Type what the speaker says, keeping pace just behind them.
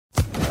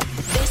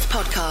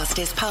podcast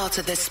is part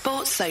of the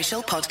Sports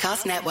Social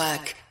Podcast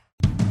Network.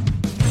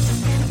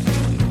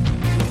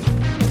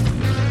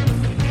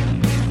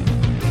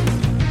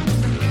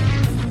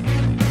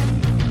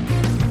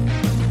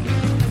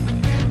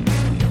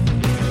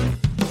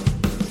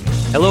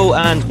 Hello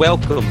and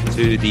welcome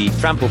to the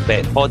Trample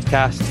Bet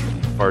podcast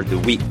for the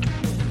week,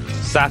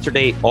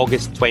 Saturday,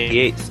 August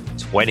 28th,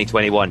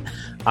 2021.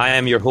 I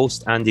am your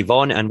host, Andy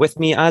Vaughan, and with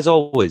me, as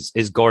always,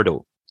 is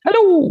Gordo.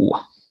 Hello.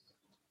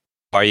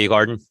 How are you,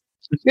 Gordon?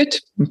 Good.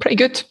 I'm pretty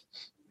good.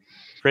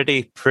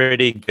 Pretty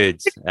good.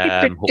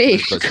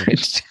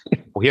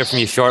 We'll hear from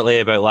you shortly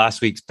about last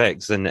week's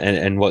picks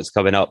and what's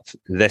coming up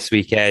this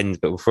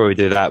weekend. But before we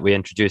do that, we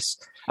introduce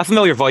a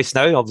familiar voice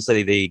now.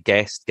 Obviously, the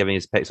guest giving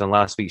his picks on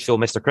last week's show,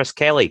 Mr. Chris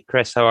Kelly.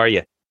 Chris, how are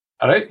you?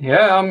 All right.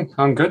 Yeah,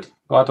 I'm good.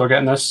 Glad we're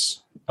getting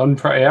this done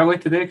pretty early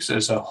today because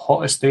it's the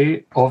hottest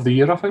day of the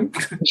year, I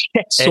think.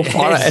 So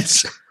far it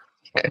is.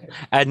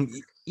 And,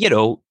 you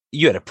know,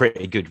 you had a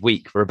pretty good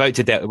week. We're about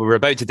to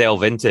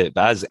delve into it,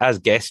 but as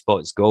guest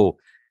spots go,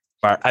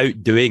 we're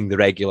outdoing the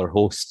regular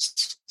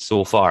hosts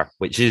so far,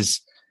 which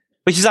is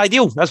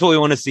ideal. That's what we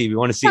want to see. We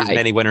want to see as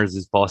many winners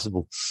as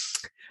possible.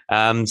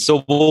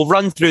 So we'll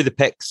run through the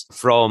picks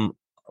from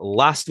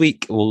last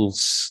week. We'll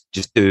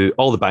just do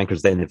all the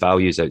bankers, then the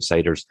values,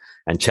 outsiders,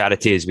 and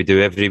charity as we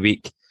do every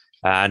week.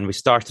 And we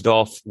started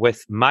off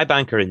with my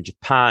banker in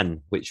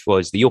Japan, which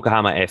was the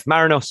Yokohama F.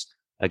 Marinos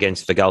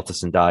against Vegalta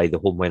Sendai, the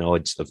home win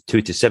odds of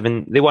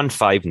 2-7. They won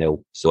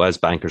 5-0. So as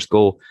bankers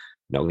go,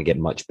 not going to get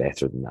much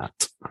better than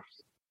that.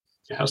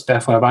 Yeah, that's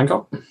definitely a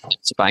banker.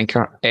 It's a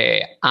banker.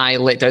 I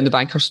let down the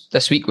bankers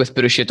this week with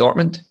Borussia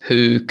Dortmund,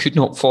 who could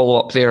not follow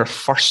up their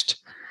first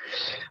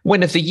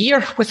win of the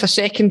year with a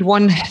second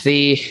one.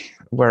 They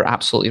were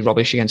absolutely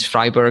rubbish against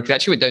Freiburg. They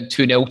actually went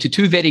down 2-0 to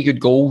two very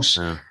good goals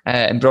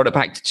and brought it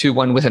back to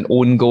 2-1 with an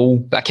own goal,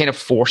 but a kind of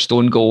forced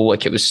own goal.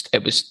 Like it was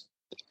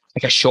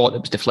like a shot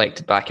that was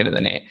deflected back into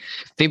the net.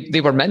 They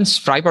were mince.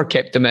 Freiburg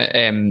kept them at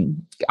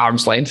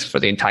arm's length for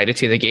the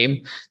entirety of the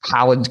game.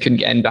 Haaland couldn't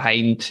get in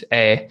behind.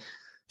 I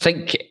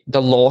think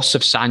the loss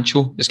of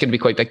Sancho is going to be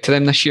quite big to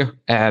them this year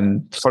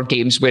for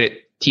games where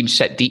teams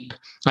sit deep.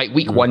 Like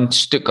week one,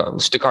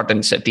 Stuttgart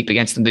didn't sit deep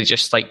against them. They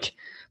just like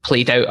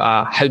played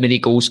out how many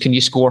goals can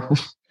you score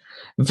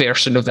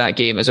version of that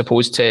game as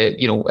opposed to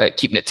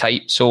keeping it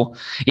tight. So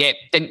yeah,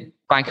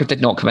 banker did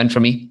not come in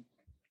for me.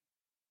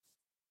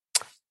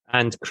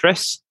 And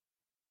Chris?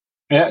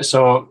 Yeah,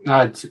 so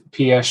I had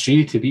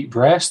PSG to beat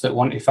Brest at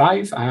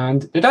 1-5,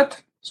 and they did.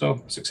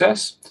 So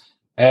success.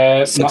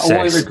 My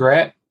only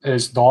regret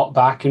is not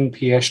backing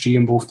PSG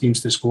and both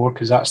teams to score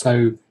because that's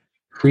now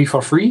free.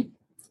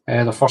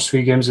 The first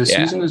three games of the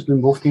season has been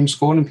both teams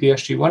scoring and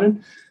PSG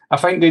winning. I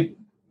think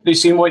they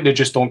seem like they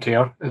just don't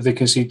care if they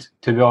concede,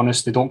 to be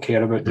honest. They don't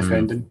care about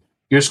defending.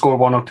 You score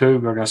 1 or 2,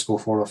 we're going to score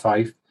 4 or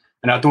 5.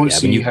 And I don't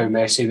see how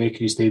Messi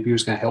making his debut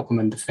is going to help him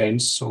in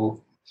defence.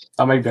 So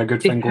that might be a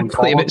good thing going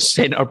forward. Claim it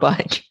centre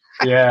back.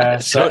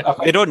 Yeah,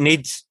 they don't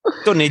need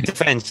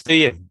defence, do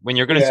you? When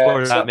you're going to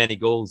score that many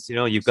goals,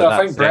 you've got.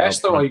 I think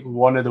Brest are like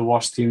one of the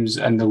worst teams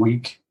in the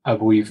league, I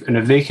believe, and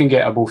if they can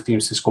get both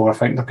teams to score, I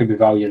think there could be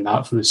value in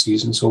that for the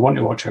season. So one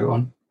to watch out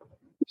on.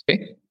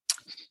 Okay.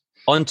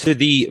 On to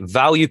the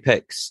value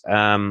picks.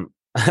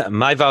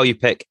 My value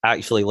pick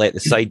actually let the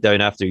side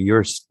down after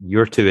your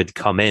two had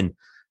come in.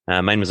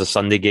 Mine was a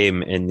Sunday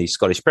game in the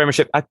Scottish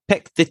Premiership. I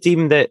picked the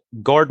team that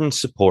Gordon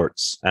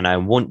supports, and I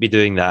won't be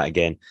doing that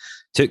again.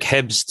 Took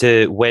Hibs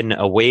to win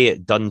away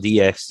at Dundee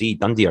FC.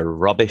 Dundee are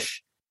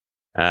rubbish.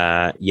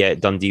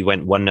 Dundee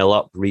went 1-0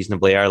 up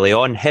reasonably early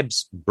on.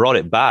 Hibs brought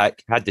it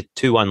back, had the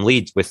 2-1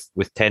 lead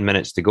with 10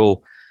 minutes to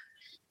go,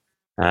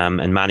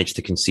 and managed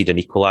to concede an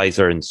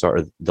equaliser in sort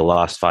of the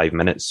last 5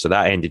 minutes. So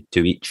that ended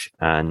 2 each,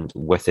 and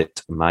with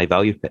it, my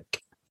value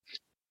pick.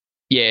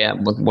 Yeah, it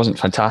wasn't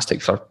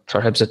fantastic for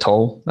Hibs at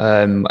all.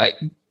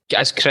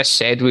 As Chris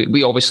said,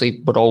 we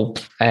obviously were all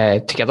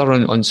together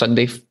on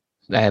Sunday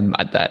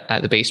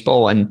at the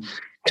baseball, and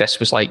Chris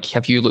was like,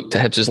 "Have you looked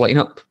at Hibs'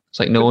 lineup?" It's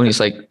like, no, and he's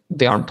like,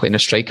 "They aren't playing a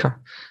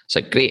striker." It's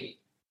like, great,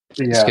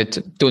 it's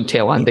good. Don't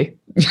tell Andy.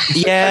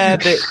 Yeah,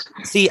 but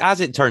see, as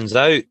it turns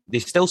out, they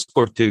still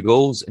scored 2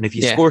 goals, and if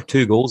you score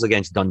 2 goals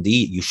against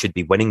Dundee, you should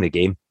be winning the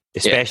game,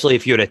 especially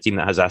if you're a team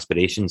that has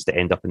aspirations to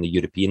end up in the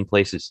European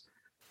places.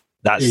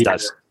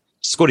 That's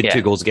scoring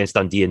 2 goals against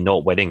Dundee and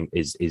not winning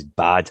is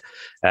bad.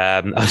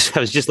 I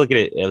was just looking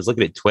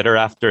at Twitter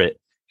after it,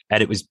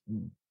 and it was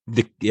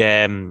the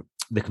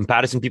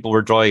comparison people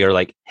were drawing are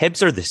like,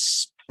 Hibs are the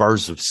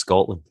Spurs of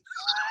Scotland.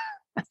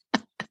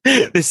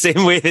 The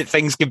same way that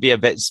things can be a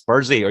bit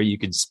Spursy, or you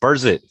can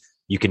Spurs it,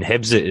 you can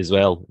Hibs it as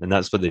well, and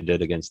that's what they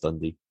did against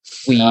Dundee.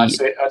 I'd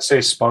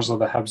say Spurs are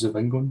the Hibs of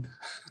England.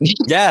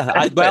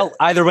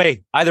 Either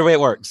way it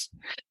works.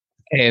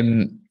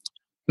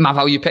 My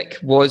value pick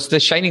was the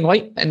shining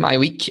light in my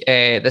week.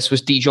 This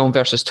was Dijon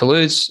versus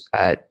Toulouse.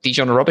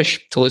 Dijon are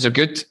rubbish. Toulouse are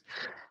good.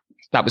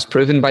 That was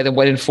proven by them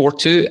winning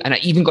 4-2. And I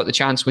even got the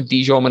chance with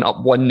Dijon went up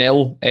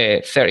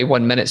 1-0,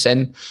 31 minutes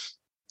in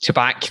to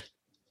back.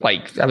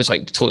 Like, I was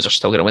like, Toulouse are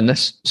still going to win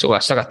this. So I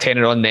stuck a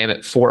tenner on them at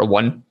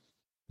 4-1.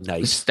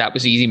 Nice. That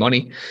was easy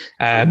money.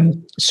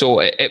 So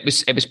it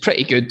was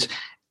pretty good.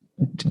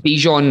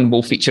 Bijan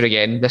will feature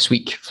again this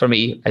week for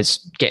me as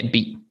getting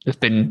beat.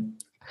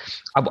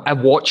 I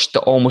watched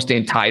almost the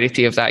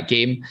entirety of that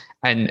game,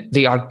 and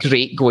they are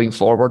great going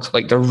forward.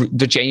 Like they're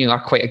genuinely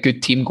are quite a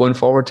good team going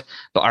forward,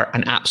 but are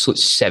an absolute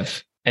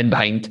sieve in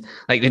behind.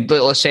 Like the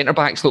little centre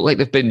backs look like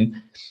they've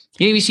been.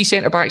 You see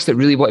centre backs that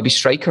really want to be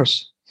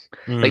strikers.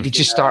 Like they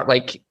just start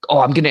like,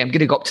 I'm gonna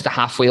go up to the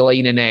halfway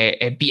line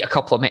and beat a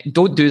couple of men.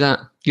 Don't do that.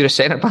 You're a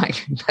centre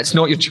back. That's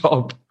not your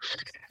job.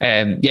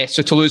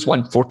 So Toulouse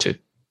won 4-2.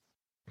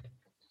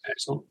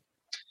 Excellent.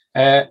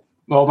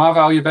 Well, my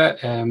value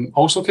bet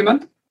also came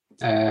in.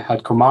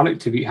 Had Kilmarnock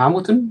to beat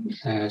Hamilton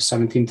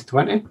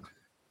 17-20,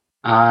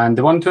 and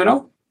they won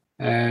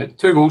 2-0.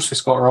 2 goals for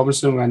Scott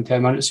Robinson within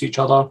 10 minutes each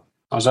other.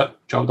 That was it.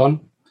 Job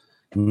done.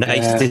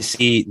 Nice to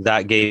see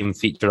that game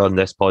feature on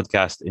this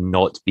podcast and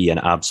not be an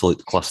absolute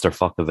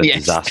clusterfuck of a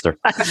disaster.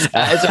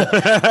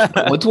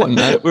 What one?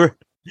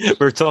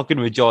 We're talking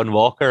with John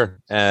Walker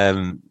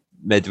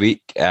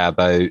midweek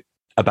about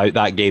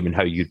that game and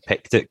how you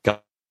picked it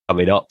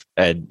coming up,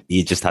 and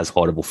he just has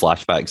horrible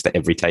flashbacks to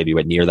every time he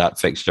went near that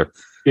fixture.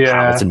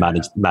 Yeah,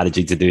 Hamilton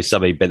managing to do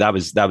something, but that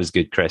was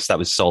good, Chris. That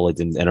was solid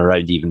and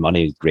around even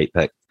money. Great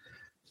pick.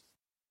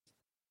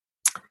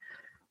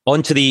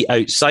 On to the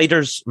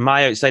outsiders.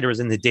 My outsider was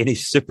in the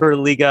Danish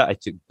Superliga. I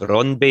took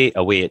Brøndby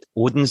away at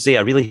Odense. I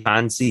really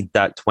fancied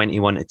that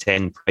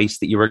 21-10 price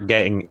that you were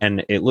getting,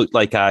 and it looked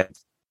like I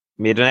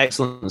made an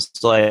excellent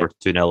slide.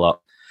 2-0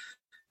 up.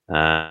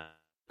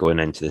 Going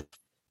into the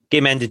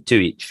game, ended 2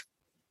 each.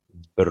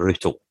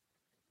 Brutal.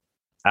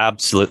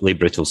 Absolutely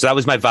brutal. So that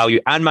was my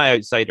value and my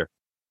outsider,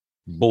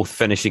 both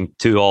finishing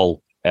 2-2.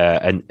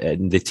 And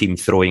the team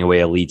throwing away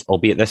a lead,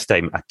 albeit this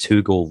time a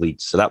 2-goal lead.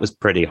 So that was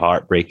pretty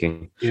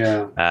heartbreaking.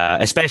 Yeah.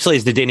 Especially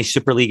as the Danish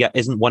Superliga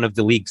isn't one of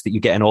the leagues that you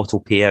get an auto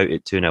payout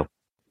at 2-0.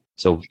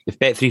 So if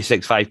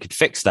Bet365 could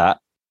fix that,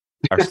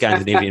 our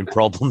Scandinavian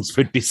problems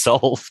would be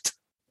solved.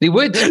 They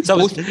would. So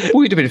we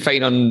would have been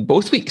fine on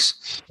both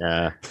weeks.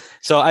 Yeah.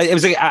 So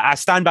I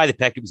stand by the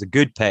pick. It was a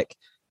good pick.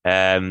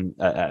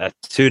 A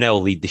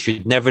 2-0 lead. They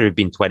should never have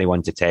been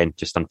 21-10.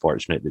 Just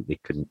unfortunate that they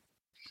couldn't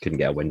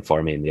get a win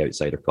for me in the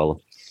outsider column.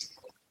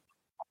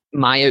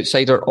 My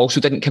outsider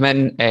also didn't come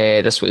in.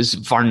 This was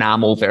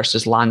Värnamo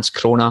versus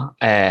Landskrona.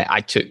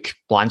 I took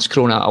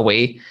Landskrona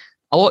away.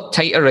 A lot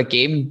tighter a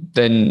game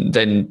than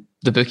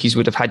the bookies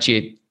would have had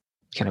you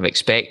kind of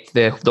expect.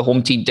 The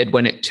home team did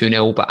win it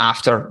 2-0, but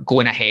after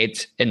going ahead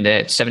in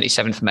the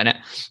 77th minute,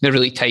 in a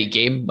really tight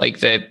game, like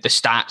the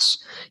stats,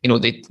 the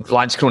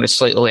Landskrona is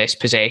slightly less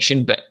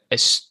possession, but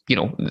it's,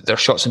 their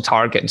shots on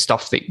target and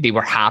stuff, they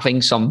were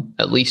having some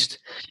at least.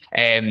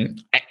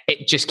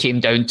 It just came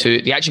down to,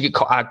 they actually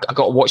I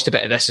got watched a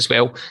bit of this as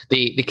well.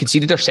 They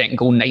conceded their second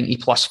goal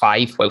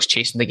 90+5 whilst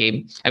chasing the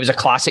game. It was a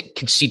classic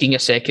conceding a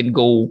second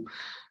goal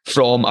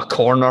from a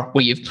corner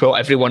where you've brought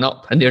everyone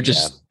up and they're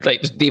just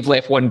like, they've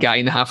left one guy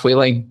in the halfway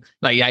line.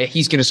 Like, yeah,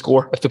 he's going to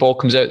score if the ball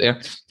comes out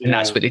there. And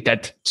that's what they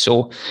did.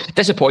 So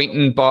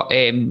disappointing, but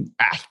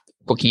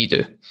what can you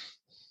do?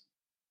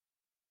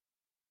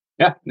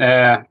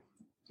 Yeah.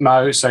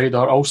 My outsider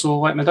also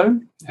let me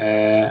down.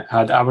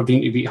 Had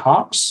Aberdeen to beat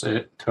Hearts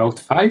at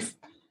 12-5.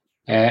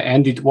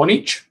 Ended 1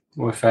 each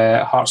with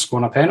Hearts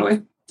scoring a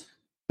penalty.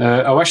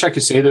 I wish I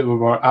could say that we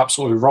were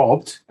absolutely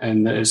robbed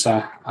and it's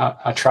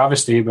a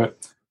travesty, but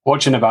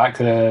watching it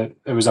back, it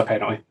was a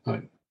penalty.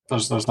 Like,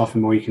 there's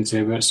nothing more you can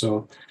say about it.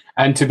 So,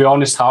 and to be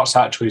honest, Hearts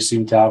actually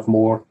seem to have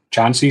more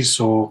chances,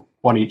 so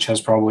 1 each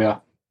is probably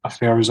a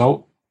fair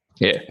result.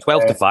 Yeah,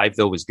 12-5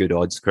 though was good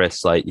odds,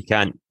 Chris. Like you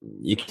can't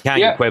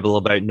quibble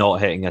about not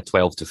hitting a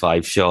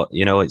 12-5 shot.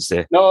 It's no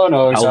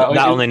exactly.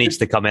 That only needs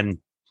to come in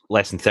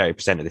less than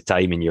 30% of the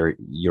time, and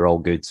you're all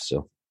good.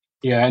 So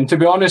yeah, and to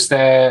be honest,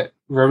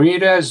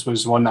 Ramirez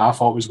was one that I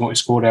thought was going to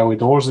score early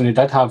doors, and he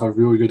did have a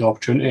really good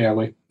opportunity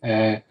early.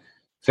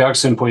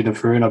 Ferguson played him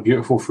through in a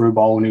beautiful through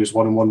ball, and he was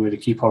 1-on-1 with the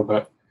keeper,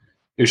 but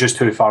he was just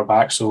too far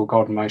back, so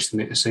Gordon managed to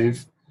make the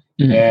save.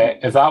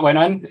 If that went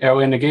in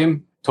early in the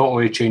game,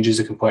 totally changes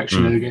the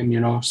complexion of the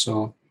game,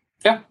 So,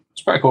 yeah,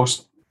 it's pretty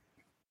close.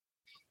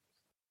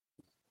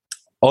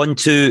 On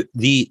to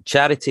the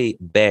charity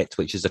bet,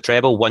 which is a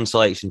treble. One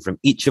selection from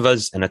each of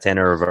us and a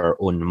tenner of our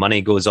own money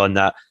goes on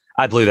that.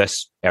 I blew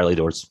this early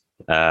doors.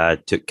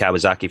 Took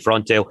Kawasaki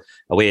Frontale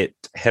away at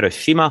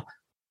Hiroshima,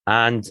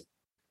 and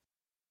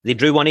they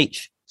drew 1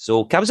 each.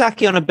 So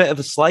Kawasaki on a bit of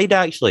a slide,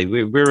 actually.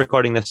 We're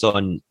recording this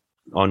on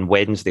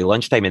Wednesday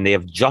lunchtime, and they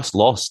have just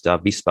lost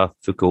Avispa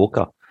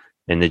Fukuoka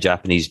in the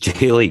Japanese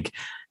J-League.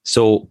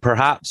 So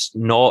perhaps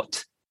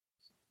not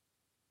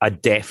a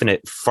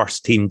definite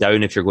first team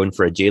down if you're going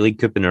for a J-League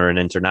coupon or an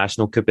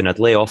international coupon. I'd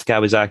lay off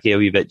Kawasaki a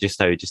wee bit just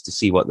now just to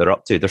see what they're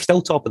up to. They're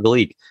still top of the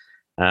league,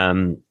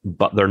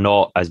 but they're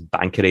not as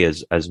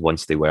bankery as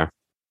once they were.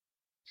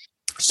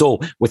 So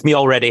with me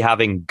already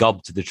having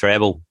gubbed the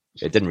treble,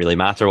 it didn't really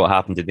matter what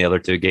happened in the other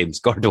 2 games.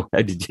 Gordo,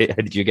 how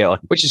did you get on?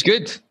 Which is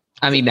good.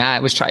 I mean, I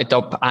was trying to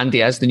dub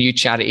Andy as the new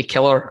charity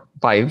killer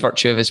by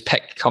virtue of his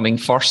pick coming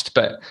first,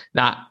 but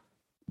that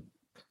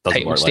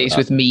title stays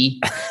with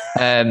me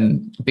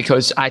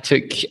because I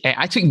took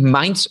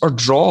Mainz or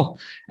draw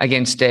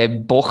against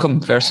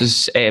Bochum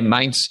versus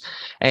Mainz.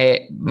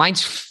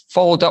 Mainz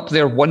followed up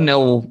their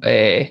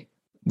 1-0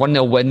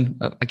 win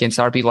against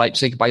RB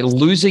Leipzig by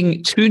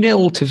losing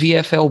 2-0 to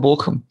VfL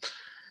Bochum.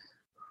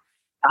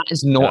 That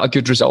is not a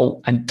good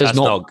result, and that's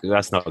not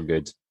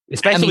good.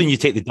 Especially when you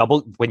take the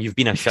double, when you've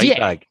been a shite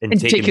bag and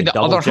taking the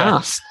other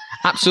half.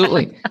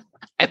 Absolutely.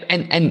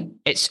 And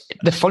it's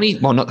the funny,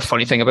 well, not the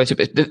funny thing about it,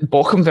 but the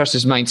Bochum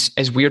versus Mainz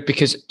is weird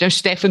because there's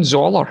Stefan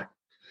Zoller,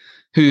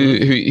 who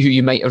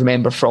you might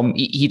remember from,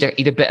 he had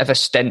a bit of a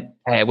stint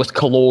with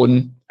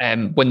Cologne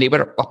when they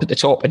were up at the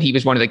top, and he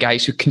was one of the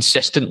guys who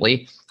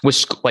consistently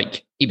was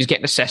like, he was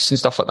getting assists and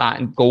stuff like that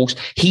and goals.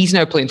 He's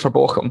now playing for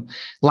Bochum.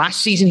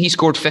 Last season, he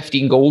scored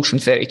 15 goals from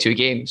 32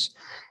 games.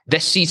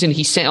 This season,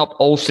 he set up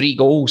all 3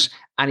 goals,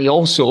 and he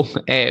also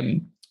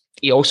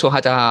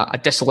had a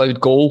disallowed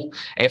goal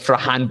for a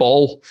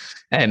handball.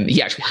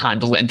 He actually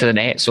handled it into the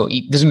net, so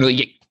he doesn't really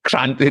get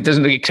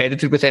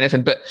credited with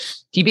anything. But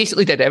he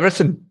basically did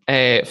everything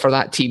for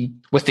that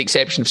team, with the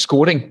exception of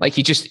scoring. Like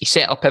he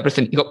set up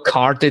everything. He got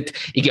carded.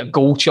 He got a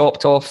goal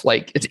chopped off.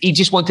 Like he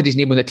just wanted his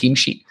name on the team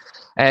sheet.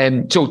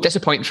 So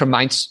disappointing from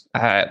Mainz.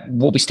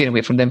 We'll be staying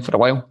away from them for a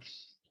while.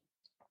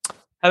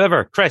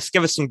 However, Chris,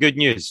 give us some good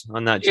news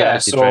on that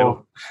charity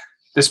trial.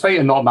 Despite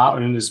it not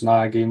mattering as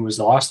my game was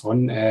the last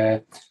one,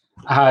 I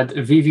had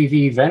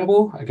VVV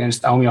Venlo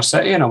against Almere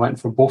City, and I went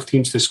for both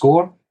teams to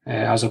score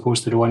as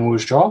opposed to the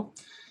win-lose draw.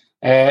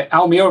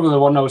 Almere were the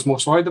one I was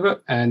most worried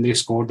about, and they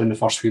scored in the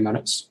first few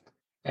minutes.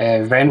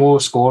 Venlo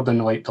scored in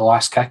the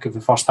last kick of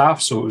the first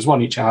half, so it was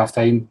 1 each at half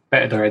time.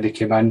 Bit had already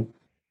came in.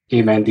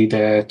 Game ended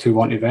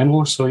 2-1 to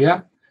Venlo, so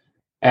yeah.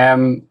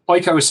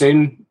 Like I was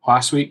saying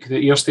last week, the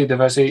Eerste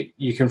Divisie,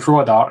 you can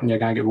throw a dart and you're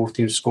going to get both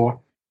teams to score.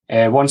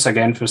 Once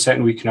again, for the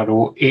second week in a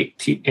row,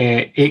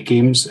 8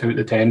 games out of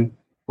the 10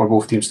 were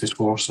both teams to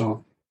score,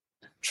 so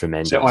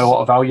tremendous. Certainly a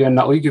lot of value in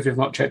that league if you've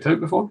not checked it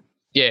out before.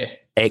 Yeah.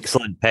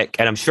 Excellent pick.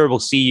 And I'm sure we'll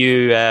see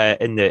you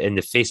in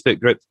the Facebook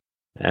group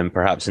and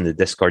perhaps in the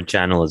Discord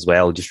channel as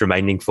well, just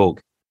reminding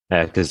folk,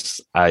 because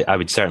I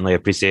would certainly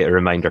appreciate a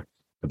reminder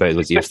about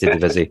those Eerste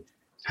Divisie.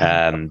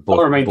 Don't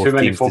remind too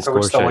many folk, I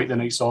would still like the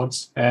nice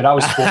odds. That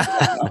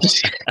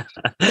was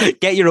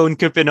Get your own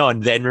coupon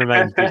on, then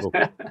remind people.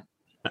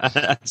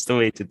 That's the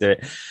way to do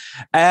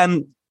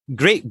it.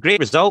 Great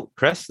result,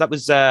 Chris. That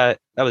was a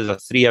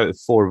 3 out of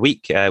 4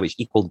 week, which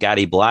equaled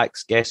Gary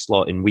Black's guest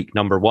slot in week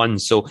number 1.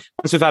 So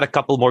once we've had a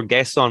couple more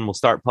guests on, we'll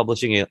start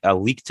publishing a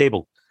league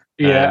table.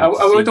 Yeah,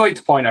 I would like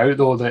to point out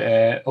though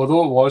that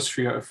although it was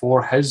 3 out of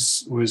 4,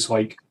 his was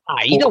like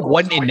he had a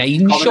 1 to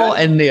 9 shot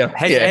in there.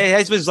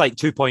 His was like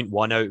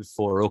 2.1it out of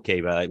 4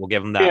 Okay, but we'll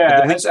give him that.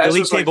 Yeah, the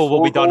league table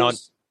will be done on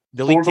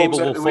the league table.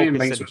 Will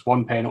focus. Was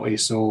 1 penalty,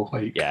 so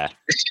yeah,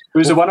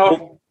 who's the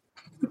winner?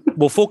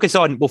 We'll focus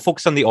on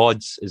the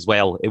odds as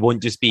well. It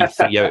won't just be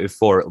 3 out of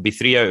 4. It'll be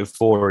 3 out of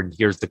 4, and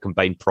here's the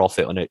combined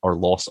profit on it or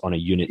loss on a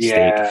unit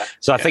stake.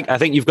 So I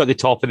think you've got the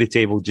top of the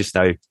table just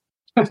now.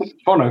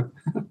 For now.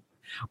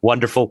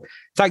 Wonderful.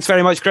 Thanks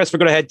very much, Chris. We're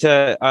going to head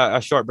to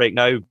a short break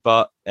now,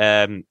 but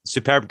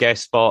superb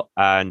guest spot,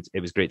 and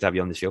it was great to have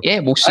you on the show. Yeah,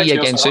 we'll see you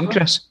again soon,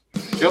 Chris.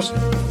 Cheers.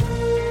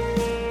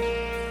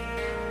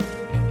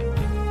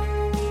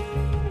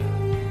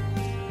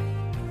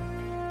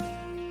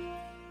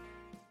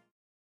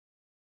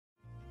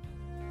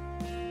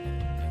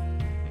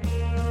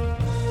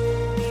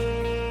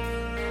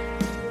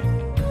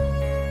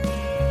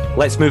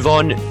 Let's move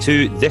on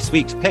to this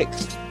week's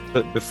picks.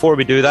 But before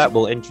we do that,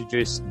 we'll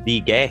introduce the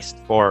guest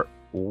for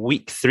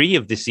week 3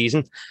 of the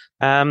season.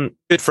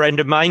 Good friend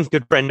of mine,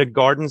 good friend of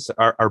Gordon's,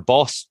 our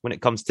boss when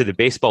it comes to the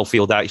baseball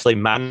field, actually,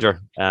 manager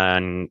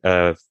and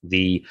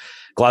the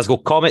Glasgow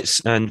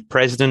Comets and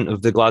president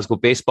of the Glasgow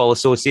Baseball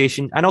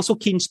Association, and also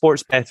keen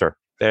sports bettor,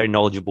 very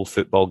knowledgeable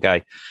football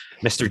guy,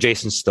 Mr.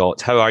 Jason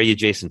Stott. How are you,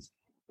 Jason?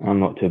 I'm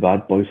not too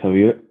bad, boys. How are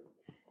you?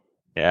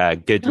 Yeah,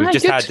 good. We've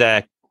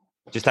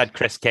just had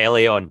Chris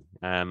Kelly on,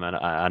 and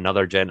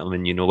another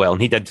gentleman you know well,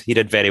 and he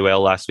did very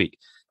well last week.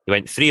 He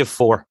went 3 of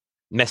 4,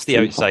 missed the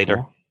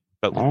outsider,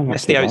 but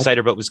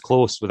was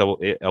close with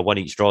a 1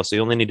 each draw. So he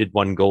only needed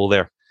 1 goal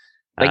there.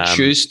 Big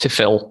shoes to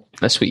fill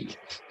this week.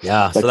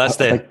 Yeah, so that's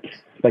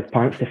big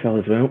pants to fill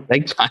as well.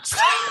 Big pants.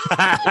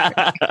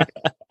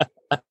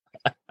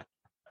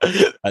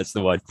 That's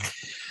the one.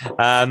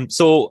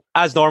 So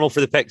as normal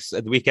for the picks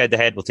at the weekend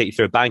ahead, we'll take you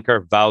through a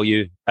banker,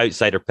 value,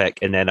 outsider pick,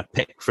 and then a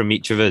pick from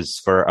each of us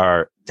for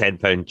our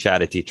 £10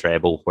 charity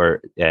treble,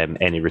 where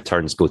any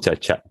returns go to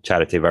a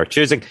charity of our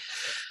choosing.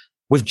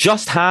 We've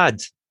just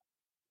had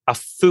a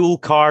full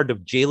card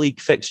of J-League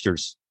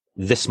fixtures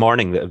this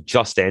morning that have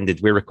just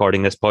ended. We're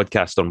recording this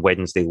podcast on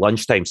Wednesday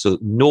lunchtime, so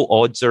no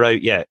odds are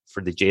out yet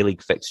for the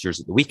J-League fixtures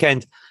at the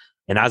weekend.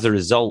 And as a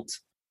result,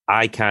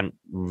 I can't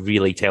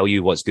really tell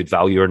you what's good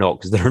value or not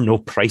because there are no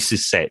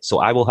prices set. So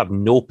I will have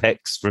no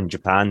picks from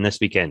Japan this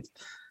weekend.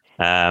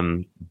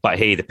 But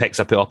hey, the picks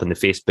I put up in the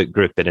Facebook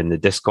group and in the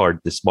Discord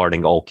this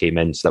morning all came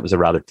in. So that was a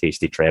rather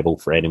tasty treble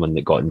for anyone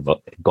that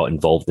got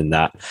involved in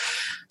that.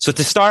 So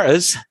to start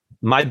us,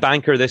 my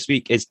banker this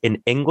week is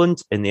in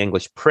England in the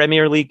English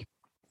Premier League.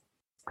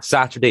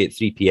 Saturday at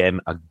 3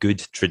 p.m, a good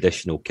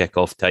traditional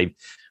kickoff time.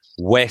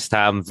 West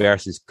Ham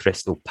versus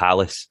Crystal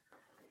Palace.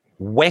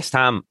 West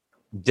Ham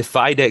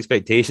defied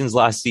expectations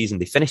last season.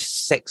 They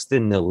finished sixth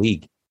in the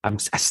league. I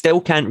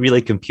still can't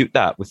really compute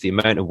that with the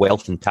amount of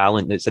wealth and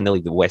talent that's in the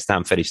league that West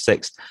Ham finished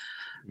sixth.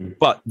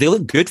 But they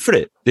look good for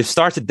it. They've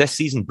started this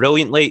season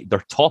brilliantly.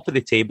 They're top of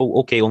the table.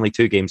 Okay, only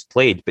 2 games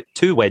played, but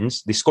 2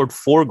 wins. They scored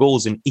 4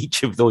 goals in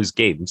each of those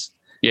games.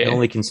 Yeah. They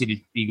only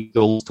conceded 3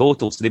 goals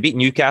total. So they beat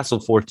Newcastle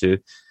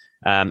 4-2.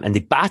 And they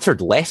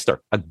battered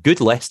Leicester, a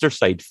good Leicester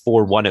side,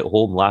 4-1 at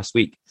home last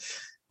week.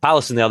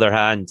 Palace, on the other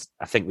hand,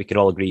 I think we can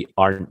all agree,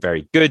 aren't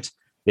very good.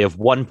 They have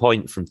 1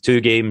 point from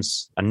 2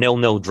 games, a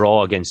 0-0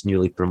 draw against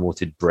newly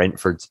promoted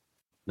Brentford.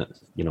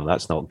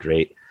 That's not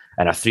great.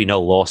 And a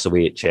 3-0 loss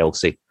away at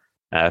Chelsea.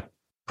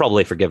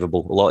 Probably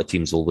forgivable. A lot of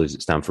teams will lose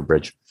at Stamford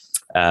Bridge.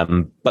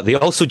 But they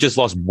also just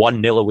lost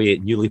 1-0 away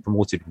at newly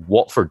promoted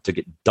Watford to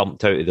get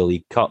dumped out of the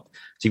League Cup.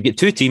 So you get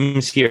 2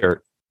 teams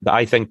here that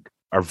I think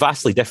are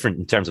vastly different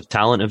in terms of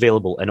talent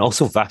available and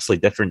also vastly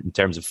different in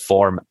terms of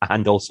form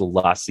and also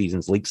last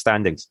season's league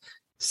standings.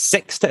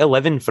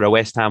 6-11 for a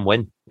West Ham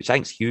win, which I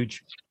think is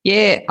huge.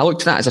 Yeah, I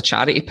looked at that as a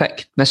charity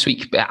pick this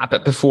week,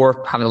 but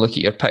before having a look at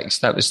your picks,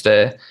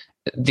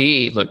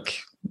 they look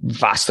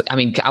vastly. I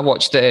mean, I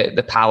watched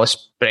the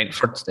Palace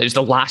Brentford. It was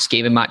the last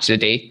game and match of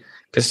the day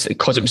because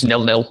it was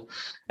 0-0.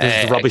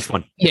 This is the rubbish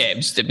one. Yeah,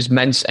 it was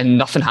mince and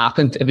nothing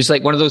happened. It was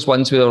like one of those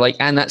ones where they're like,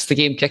 and that's the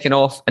game kicking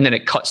off. And then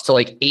it cuts to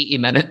like 80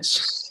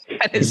 minutes.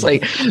 And it's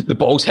like the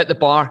ball's hit the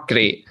bar.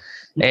 Great.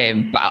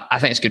 But I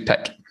think it's a good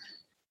pick.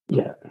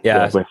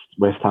 Yeah.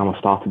 West Ham have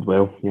started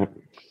well. Yeah.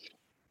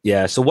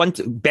 Yeah. So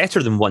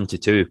better than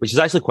 1-2, which is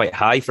actually quite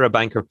high for a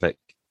banker pick.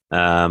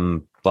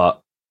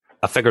 But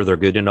I figure they're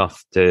good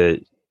enough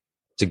to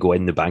go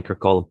in the banker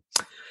column.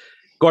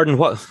 Gordon,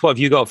 what have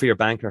you got for your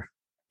banker?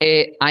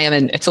 I am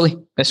in Italy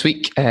this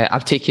week.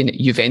 I've taken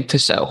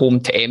Juventus at home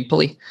to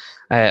Empoli.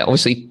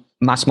 Obviously,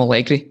 Massimo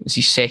Allegri was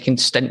his second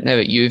stint now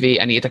at Juve,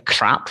 and he had a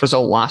crap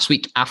result last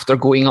week after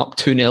going up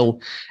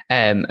 2-0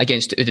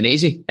 against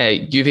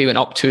Udinese. Juve went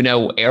up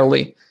 2-0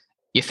 early.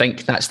 You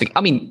think that's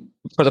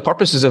for the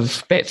purposes of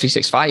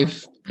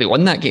Bet365, they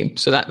won that game,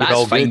 so that's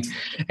fine.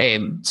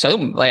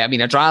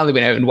 I'd rather they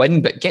went out and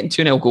win, but getting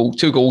 2-0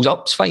 2 goals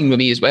up is fine with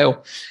me as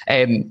well.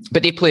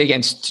 But they play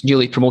against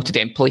newly promoted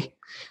Empoli.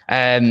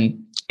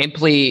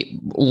 Empoli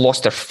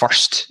lost their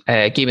first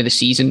game of the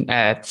season,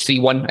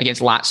 3-1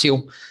 against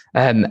Lazio.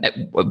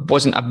 It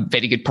wasn't a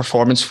very good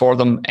performance for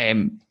them.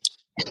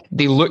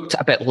 They looked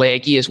a bit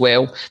leggy as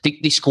well.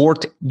 They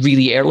scored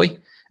really early.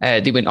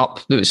 They went up.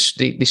 They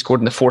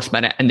scored in the 4th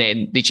minute, and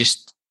then they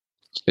just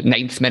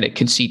 9th minute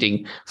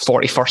conceding,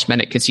 41st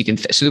minute conceding.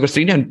 So they were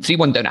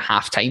 3-1 down at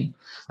half time.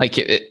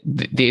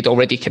 They'd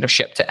already kind of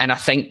shipped it. And I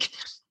think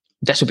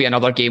this will be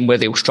another game where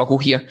they'll struggle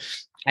here.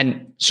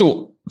 And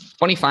so,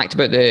 funny fact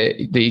about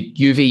the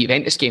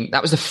Juve-Juventus game,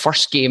 that was the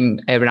first game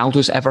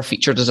Ronaldo's ever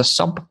featured as a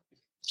sub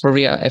for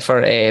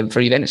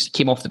Juventus. He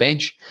came off the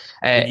bench.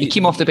 He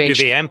came off the bench.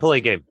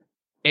 Juve-Empoli game?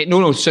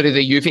 Sorry,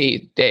 the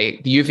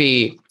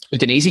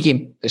Juve-Udinese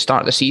game at the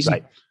start of the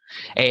season.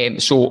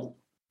 Right. So,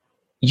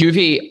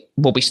 Juve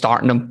will be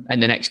starting him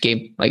in the next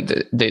game.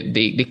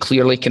 They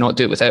clearly cannot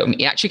do it without him.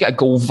 He actually got a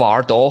goal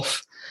varred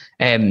off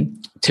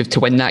to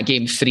win that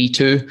game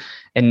 3-2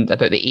 in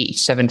about the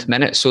 87th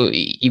minute. So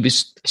he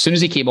was, as soon as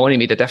he came on, he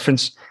made a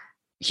difference.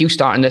 He'll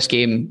start in this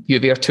game.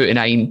 Juve are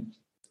 2-9.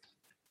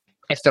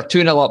 If they're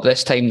 2-0 up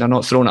this time, they're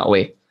not throwing it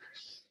away.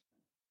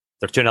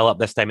 They're 2-0 up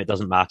this time, it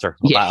doesn't matter.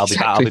 Exactly.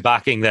 I'll be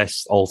backing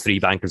this, all 3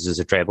 bankers as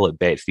a treble at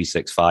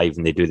Bet365,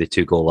 and they do the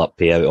 2 goal up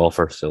payout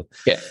offer. So,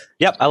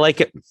 Yep, I like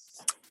it.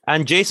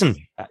 And Jason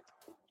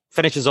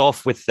finishes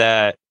off with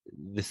the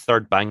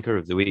 3rd banker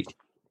of the week.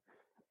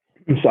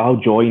 So I'll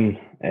join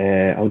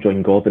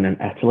Gordon in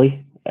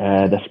Italy.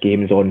 This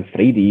game is on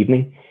Friday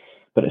evening,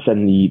 but it's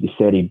in the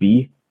Serie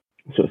B,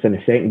 so it's in the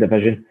 2nd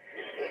division.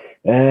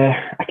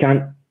 I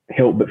can't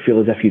help but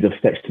feel as if you'd have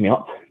stitched me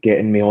up,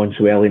 getting me on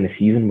so early in the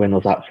season when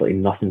there's absolutely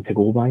nothing to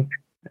go by.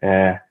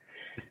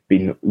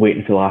 Been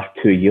waiting for the last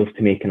 2 years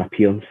to make an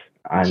appearance,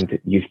 and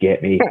you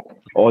get me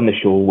on the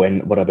show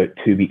when we're about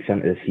 2 weeks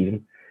into the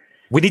season.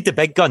 We need the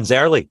big guns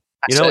early.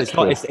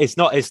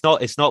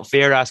 It's not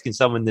fair asking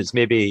someone that's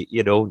maybe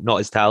not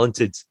as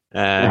talented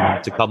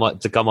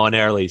to come on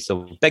early.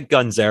 So big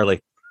guns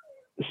early.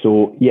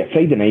 So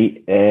Friday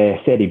night,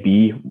 Serie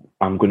B.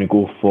 I'm going to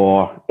go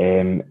for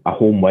a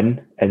home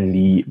win in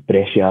the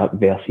Brescia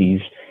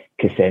versus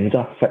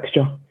Cosenza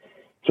fixture.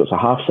 So it's a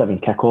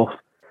 7:30 kickoff.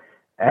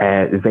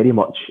 Very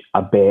much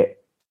a bet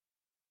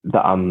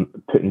that I'm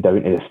putting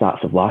down to the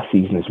stats of last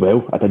season as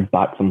well. I did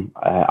back them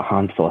a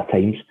handful of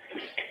times.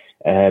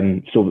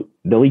 So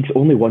the league's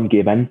only 1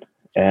 game in.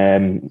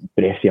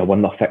 Brescia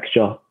won their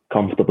fixture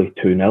comfortably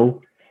 2-0.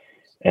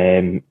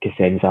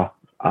 Cosenza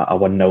a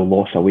 1-0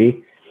 loss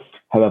away.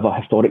 However,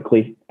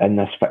 historically in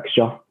this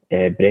fixture,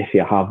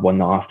 Brescia have won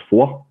the last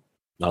 4.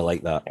 I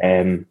like that.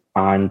 And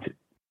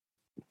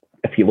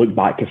if you look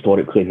back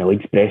historically in the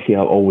leagues, Brescia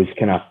are always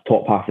kind of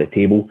top half of the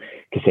table.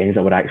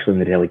 Cosenza were actually in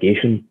the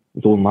relegation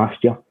zone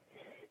last year.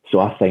 So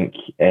I think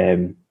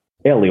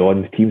early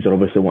on, the teams are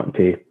obviously wanting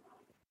to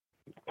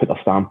put their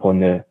stamp on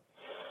the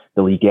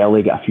league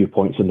early, get a few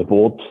points on the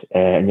board,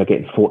 and you're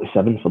getting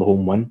 47 for the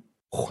home win.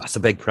 Oh, that's a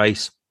big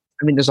price.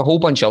 I mean, there's a whole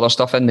bunch of other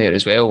stuff in there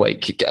as well.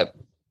 Like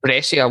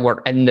Brescia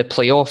were in the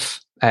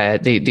playoff.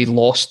 They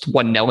lost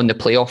 1-0 in the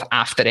playoff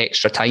after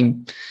extra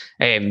time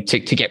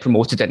to get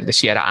promoted into the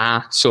Serie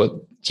A.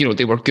 So,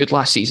 they were good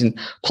last season.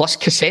 Plus,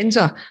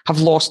 Cosenza have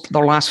lost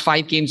their last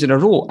 5 games in a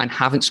row and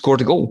haven't scored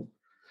a goal.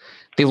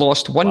 They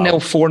lost 1-0,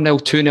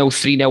 4-0,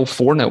 2-0, 3-0,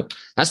 4-0.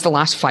 That's the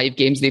last 5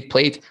 games they've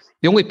played.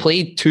 They only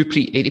played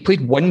they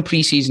played 1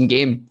 pre-season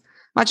game.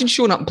 Imagine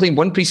showing up and playing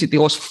 1 pre-season. They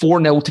lost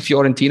 4-0 to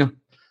Fiorentina.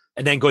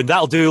 And then going,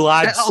 that'll do,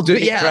 lads. That'll do,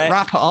 yeah.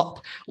 Wrap it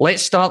up.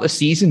 Let's start the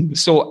season.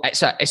 So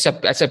it's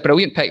a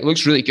brilliant pick. It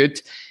looks really good.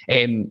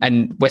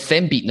 And with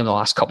them beating them the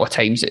last couple of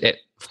times,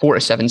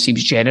 4-7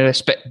 seems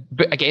generous. But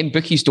again,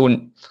 bookies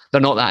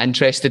they're not that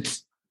interested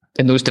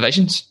in those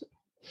divisions.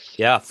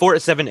 Yeah,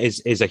 4-7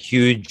 is a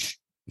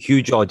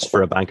huge odds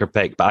for a banker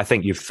pick. But I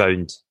think you've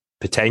found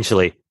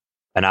potentially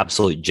an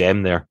absolute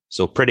gem there.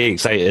 So pretty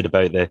excited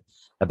about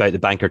the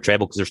banker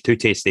treble, because there's two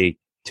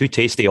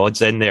tasty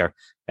odds in there.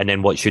 And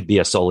then what should be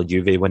a solid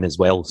Juve win as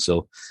well.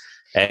 So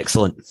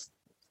excellent.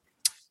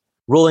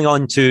 Rolling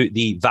on to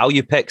the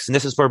value picks. And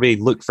this is where we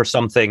look for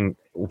something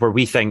where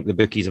we think the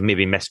bookies have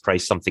maybe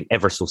mispriced something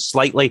ever so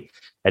slightly.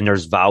 And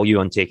there's value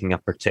on taking a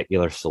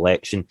particular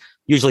selection.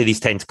 Usually these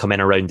tend to come in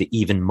around the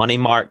even money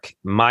mark.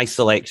 My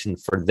selection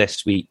for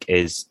this week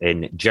is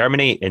in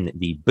Germany in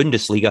the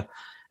Bundesliga.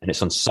 And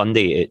it's on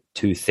Sunday at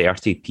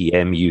 2:30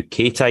 p.m.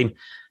 UK time.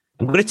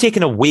 I'm going to take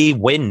an away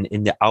win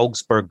in the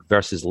Augsburg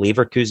versus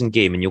Leverkusen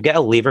game, and you'll get a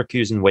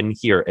Leverkusen win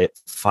here at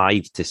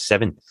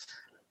 5-7.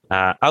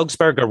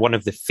 Augsburg are one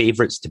of the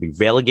favourites to be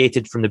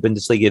relegated from the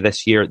Bundesliga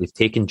this year. They've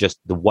taken just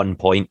the 1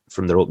 point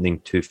from their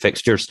opening 2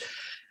 fixtures.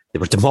 They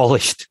were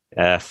demolished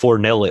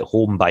 4-0 at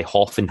home by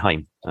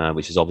Hoffenheim,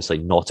 which is obviously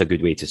not a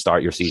good way to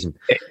start your season.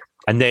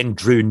 And then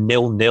drew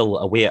 0-0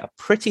 away at a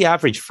pretty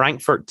average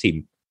Frankfurt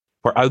team,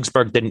 where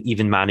Augsburg didn't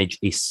even manage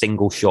a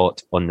single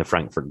shot on the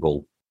Frankfurt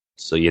goal.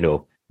 So,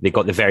 they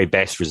got the very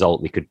best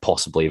result they could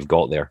possibly have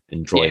got there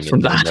in drawing from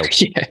that.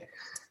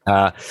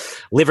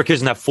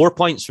 Leverkusen have 4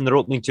 points from their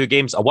opening 2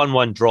 games, a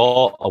 1-1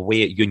 draw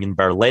away at Union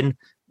Berlin.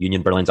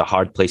 Union Berlin's a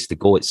hard place to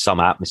go. It's some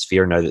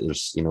atmosphere now that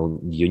there's,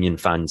 Union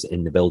fans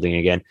in the building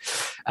again.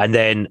 And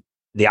then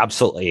they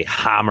absolutely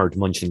hammered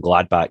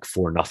Mönchengladbach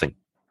 4-0.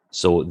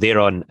 So they're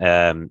on,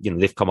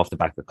 they've come off the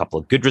back of a couple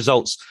of good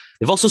results.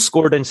 They've also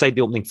scored inside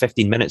the opening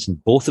 15 minutes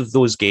in both of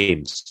those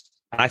games.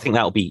 And I think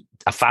that'll be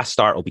a fast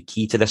start will be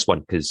key to this one,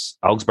 because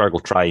Augsburg will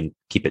try and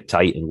keep it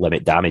tight and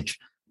limit damage.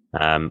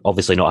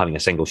 Obviously not having a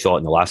single shot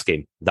in the last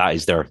game.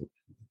 That's their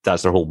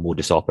whole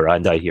modus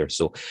operandi here.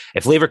 So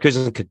if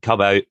Leverkusen could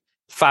come out,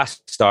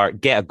 fast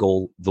start, get a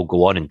goal, they'll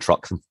go on and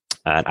truck them.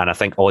 And I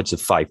think odds of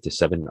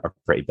 5-7 are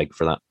pretty big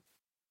for that.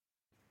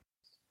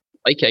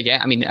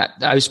 I mean,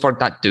 Augsburg,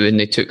 that doing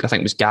they took, I think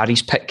it was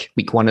Gary's pick,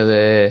 week 1 of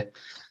the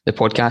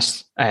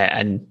podcast.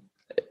 And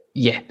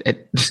yeah,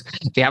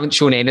 they haven't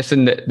shown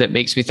anything that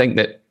makes me think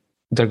that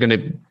they're going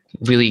to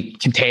really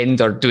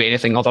contend or do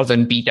anything other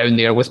than be down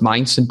there with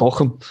Mainz and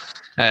Bochum.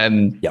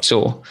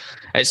 So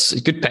it's a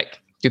good pick.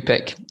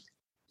 Yep,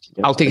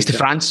 I'll take us to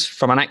France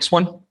for my next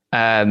one.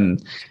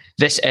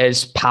 This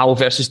is Pau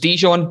versus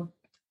Dijon.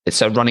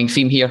 It's a running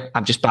theme here.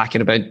 I'm just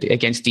backing about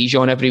against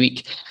Dijon every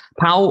week.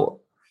 Pau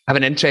have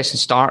an interesting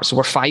start. So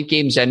we're 5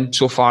 games in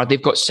so far.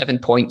 They've got 7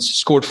 points,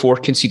 scored 4,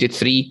 conceded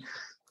 3.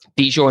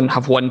 Dijon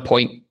have 1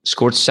 point,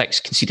 scored 6,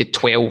 conceded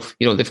 12.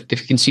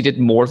 They've conceded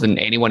more than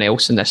anyone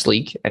else in this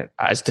league.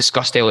 As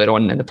discussed earlier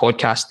on in the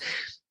podcast,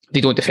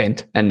 they don't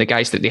defend. And the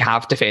guys that they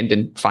have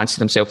defending fancy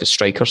themselves as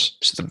strikers.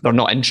 So they're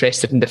not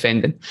interested in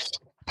defending.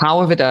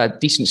 Pau have had a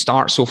decent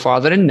start so far.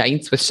 They're in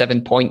 9th with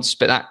 7 points,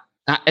 but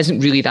that isn't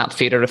really that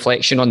fair a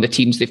reflection on the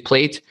teams they've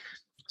played.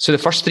 So the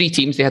first 3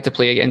 teams they had to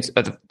play against,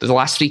 the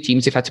last 3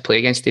 teams they've had to play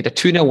against, they had a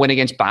 2-0 win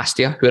against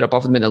Bastia, who are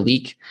above them in the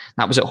league.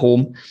 That was at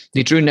home.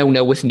 They drew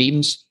 0-0 with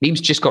Nimes.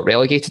 Nimes just got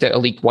relegated out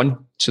of League One,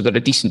 so they're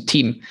a decent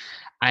team.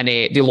 And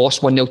they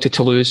lost 1-0 to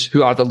Toulouse,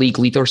 who are the league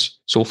leaders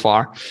so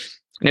far.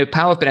 Now,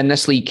 Pau have been in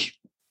this league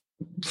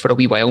for a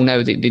wee while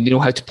now. They know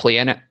how to play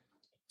in it.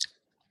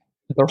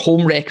 Their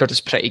home record is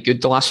pretty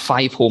good. The last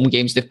 5 home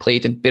games they've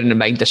played, and bearing in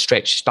mind this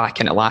stretches back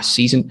into last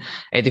season,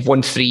 they've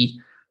won 3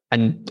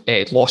 and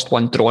lost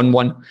 1, drawn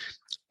 1.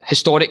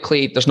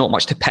 Historically, there's not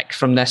much to pick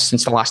from this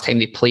since the last time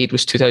they played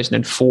was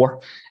 2004.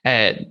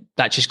 That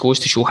just goes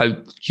to show how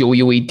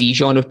yo-yo-y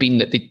Dijon have been,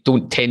 that they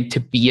don't tend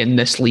to be in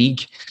this league.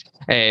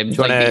 Do you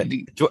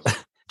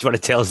want to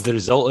tell us the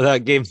result of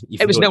that game?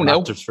 It was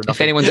 0-0,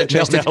 if anyone's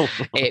interested.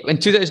 In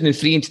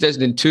 2003 and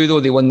 2002, though,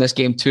 they won this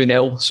game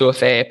 2-0. So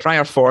if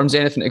prior form's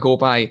anything to go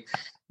by,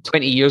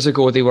 20 years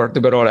ago, they were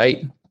all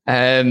right.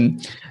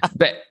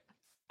 But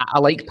I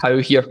like Pau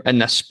here in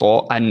this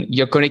spot, and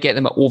you're going to get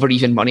them at over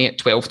even money at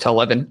 12 to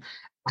 11.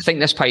 I think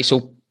this price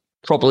will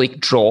probably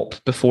drop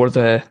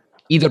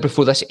either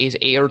before this is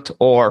aired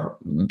or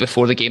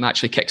before the game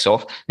actually kicks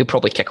off. They'll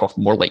probably kick off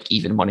more like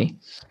even money.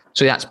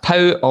 So that's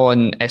Pau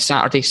on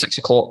Saturday, 6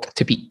 o'clock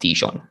to beat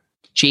Dijon.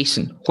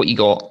 Jason, what you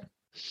got?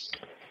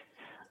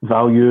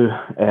 Value,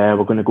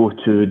 we're going to go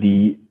to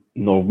the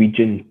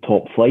Norwegian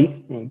top flight.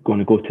 We're going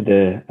to go to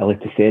the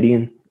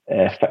Eliteserien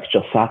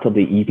fixture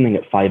Saturday evening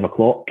at 5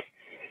 o'clock.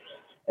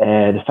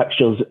 The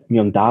fixture's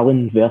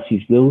Mjøndalen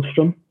versus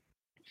Lillestrøm.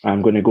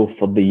 I'm going to go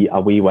for the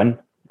away win.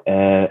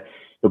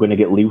 We're going to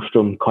get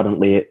Lillestrøm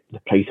currently at the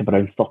price of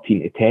around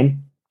 13 to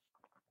 10.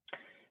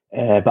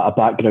 But a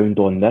background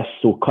on this.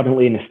 So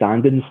currently in the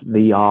standings,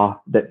 the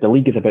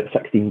league is about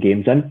 16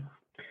 games in,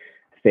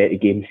 30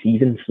 game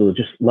season, so they're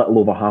just little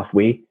over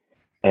halfway.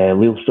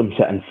 Lillestrøm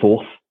sitting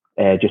fourth,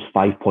 just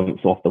 5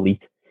 points off the lead,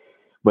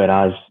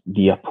 whereas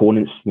the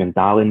opponents,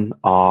 Mjøndalen,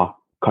 are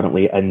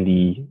currently in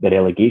the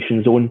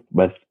relegation zone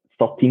with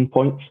 13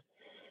 points,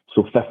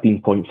 so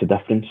 15 points of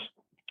difference.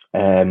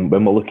 When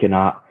we're looking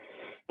at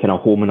kind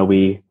of home and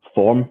away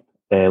form,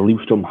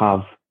 Lillestrøm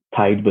have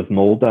tied with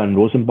Molde and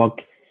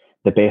Rosenborg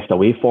the best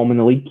away form in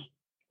the league,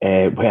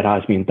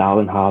 whereas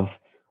Mjøndalen have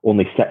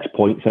only 6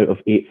 points out of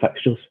 8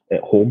 fixtures at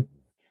home.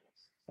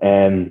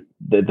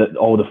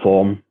 All the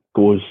form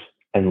goes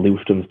in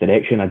Lillestrøm's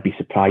direction. I'd be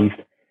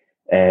surprised,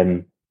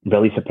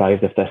 really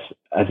surprised if this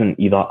isn't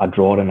either a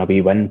draw or an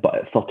away win, but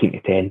at 13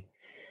 to 10,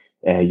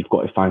 you've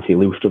got to fancy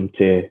Lillestrøm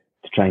to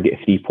try and get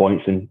 3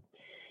 points and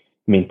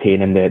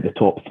maintain in the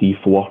top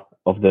 3-4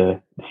 of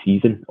the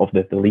season of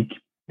the league.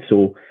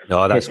 So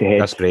no, that's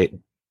great.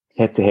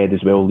 Head to head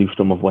as well,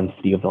 Lillestrøm have won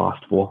 3 of the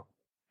last 4.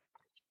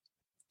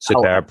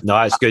 Superb. No,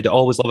 it's good. I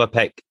always love a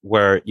pick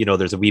where,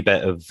 there's a wee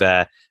bit of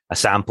a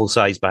sample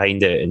size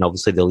behind it, and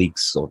obviously the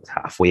league's sort of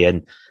halfway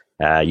in.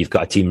 You've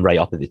got a team right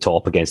up at the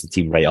top against a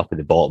team right up at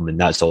the bottom, and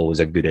that's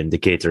always a good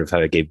indicator of how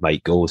a game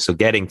might go. So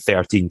getting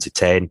 13 to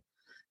 10,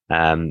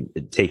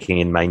 taking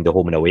in mind the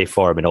home and away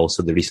form and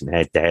also the recent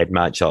head-to-head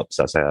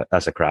matchups,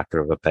 that's a cracker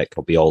of a pick.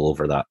 I'll be all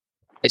over that.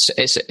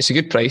 It's a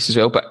good price as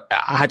well, but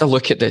I had a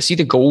look at this. See,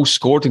 the goals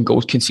scored and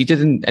goals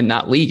conceded in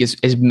that league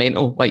is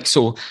mental. Like,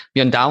 so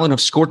Mjøndalen have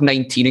scored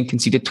 19 and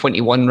conceded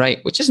 21, right?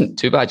 Which isn't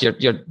too bad.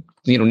 You're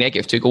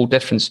negative 2 goal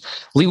difference.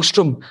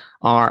 Lillestrøm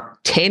are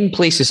 10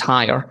 places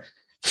higher,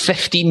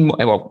 15.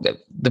 Well,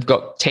 they've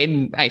got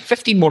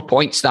 15 more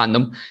points than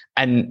them,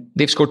 and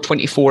they've scored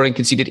 24 and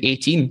conceded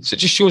 18. So it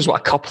just shows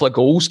what a couple of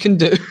goals can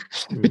do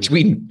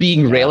between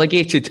being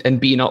relegated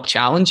and being up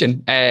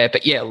challenging.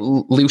 But yeah,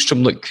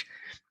 Lillestrøm look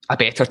a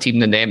better team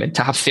than them, and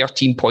to have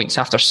 13 points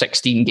after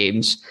 16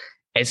 games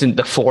isn't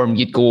the form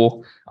you'd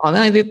go,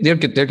 they're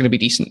good, they're going to be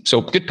decent.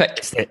 So good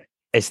pick.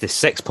 It's the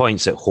 6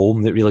 points at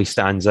home that really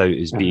stands out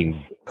as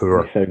being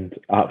poor. They sound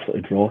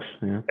absolutely dross.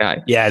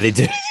 Yeah, they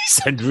do. They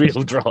sound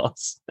real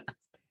dross.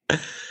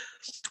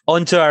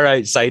 On to our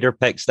outsider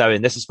picks now,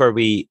 and this is where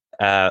we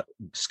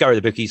scour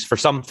the bookies for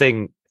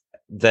something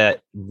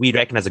that we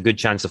reckon has a good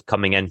chance of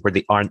coming in where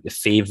they aren't the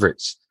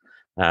favourites.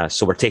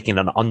 So we're taking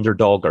an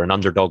underdog or an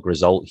underdog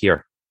result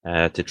here.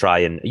 To try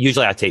and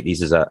usually I take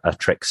these as a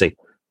tricksy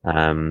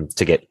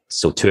to get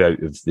 2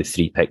 out of the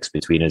 3 picks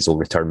between us will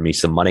return me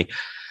some money.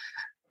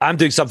 I'm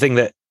doing something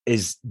that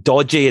is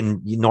dodgy and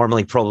you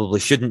normally probably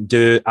shouldn't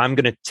do. I'm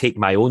going to take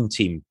my own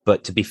team,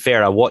 but to be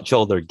fair, I watch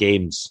all their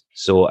games,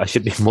 so I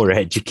should be more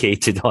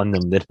educated on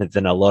them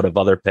than a lot of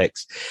other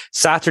picks.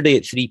 Saturday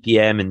at 3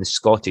 p.m. in the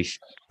Scottish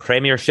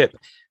Premiership,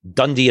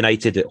 Dundee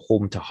United at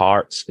home to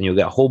Hearts, and you'll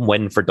get a home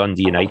win for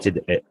Dundee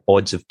United at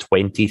odds of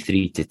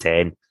 23 to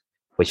 10.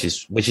 Which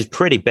is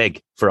pretty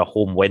big for a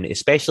home win,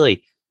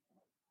 especially,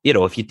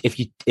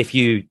 if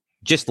you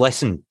just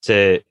listen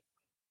to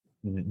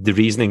the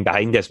reasoning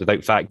behind this without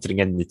factoring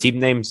in the team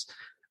names,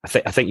 I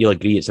think you'll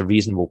agree it's a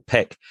reasonable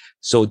pick.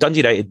 So Dundee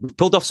United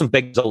pulled off some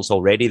big results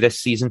already this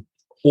season,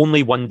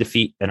 only 1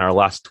 defeat in our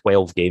last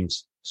 12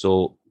 games.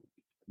 So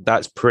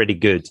that's pretty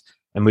good.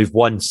 And we've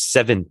won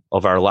 7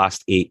 of our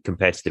last 8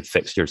 competitive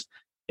fixtures,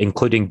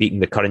 including beating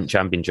the current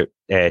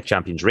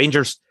champions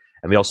Rangers.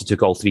 And we also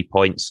took all 3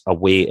 points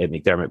away at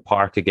McDermott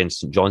Park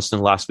against St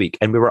Johnstone last week.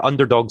 And we were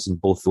underdogs in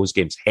both those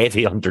games,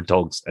 heavy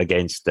underdogs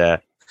against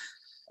the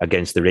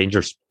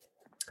Rangers.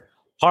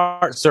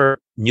 Hearts are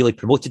newly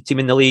promoted team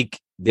in the league.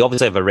 They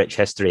obviously have a rich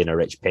history and a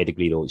rich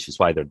pedigree, though, which is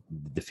why they're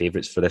the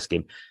favourites for this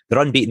game. They're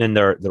unbeaten in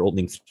their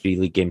opening 3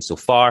 league games so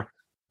far. A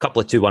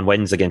couple of 2-1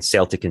 wins against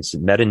Celtic and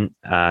St Mirren,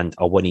 and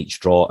a 1 each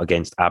draw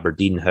against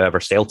Aberdeen. However,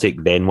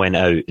 Celtic then went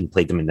out and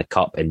played them in the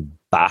Cup and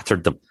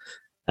battered them.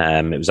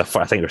 It was I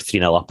think they were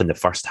 3-0 up in the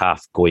first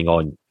half, going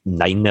on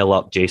 9-0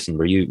 up. Jason,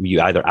 were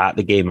you either at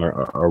the game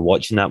or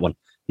watching that one,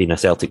 being a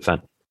Celtic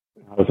fan?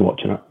 I was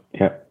watching it,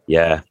 yeah.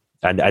 Yeah,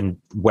 and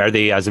were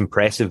they as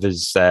impressive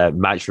as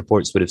match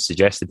reports would have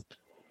suggested?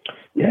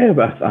 Yeah,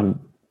 but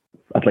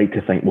I'd like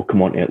to think we'll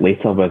come on to it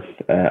later with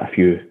a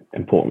few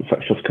important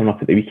fixtures coming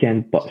up at the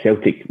weekend, but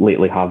Celtic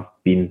lately have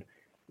been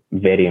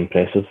very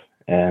impressive.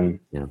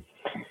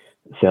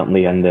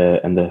 Certainly in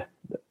the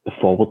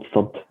forward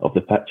third of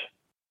the pitch.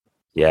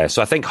 Yeah,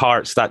 so I think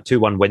Hearts, that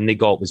 2-1 win they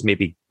got was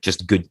maybe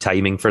just good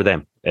timing for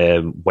them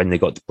when they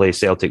got to play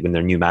Celtic, when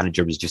their new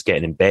manager was just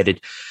getting embedded.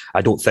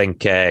 I don't think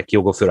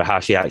Kyogo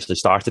Furuhashi actually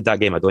started that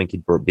game. I don't think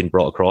he'd been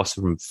brought across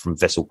from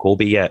Vissel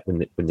Kobe yet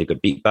when they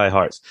got beat by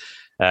Hearts.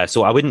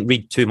 So I wouldn't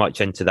read too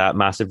much into that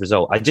massive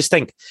result. I just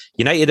think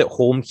United at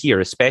home here,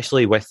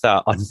 especially with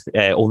that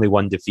only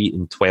one defeat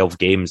in 12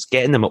 games,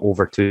 getting them at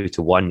over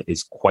 2-1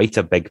 is quite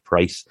a big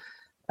price.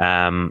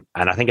 And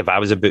I think if I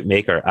was a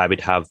bookmaker, I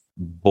would have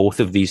both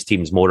of these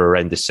teams more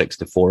around the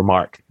 6-4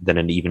 mark than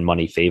an even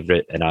money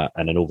favourite and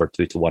an over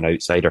 2-1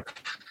 outsider.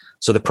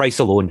 So the price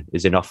alone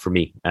is enough for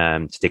me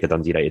to take a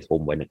Dundee United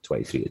home win at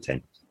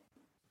 23-10.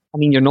 I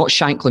mean, you're not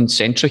Shankland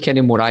centric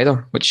anymore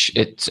either, which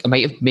it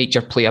might have made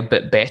your play a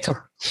bit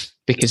better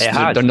because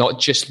they're not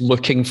just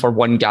looking for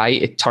one guy.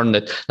 It turned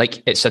it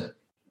like it's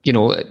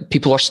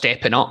people are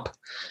stepping up,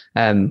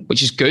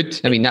 which is good.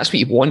 I mean, that's what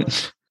you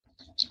want.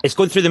 It's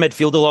going through the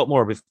midfield a lot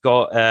more. We've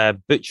got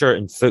Butcher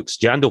and Fuchs.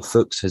 Jandel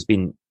Fuchs has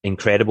been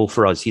incredible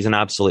for us. He's an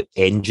absolute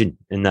engine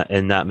in that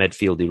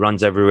midfield. He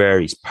runs everywhere.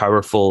 He's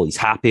powerful. He's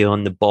happy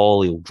on the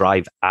ball. He'll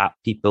drive at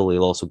people.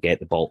 He'll also get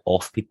the ball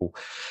off people.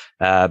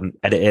 And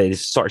it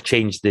has sort of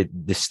changed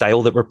the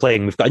style that we're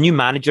playing. We've got a new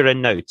manager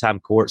in now, Tam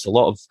Courts. A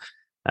lot of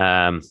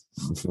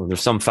there's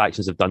some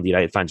factions of Dundee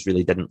United fans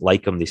really didn't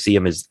like him. They see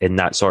him as in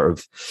that sort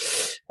of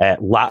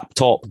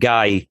laptop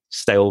guy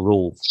style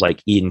role,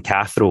 like Ian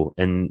Cathro,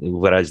 and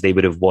whereas they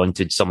would have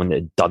wanted someone that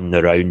had done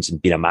the rounds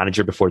and been a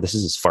manager before. This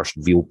is his first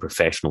real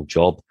professional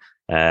job,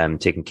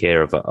 taking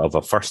care of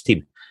a first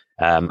team.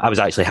 I was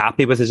actually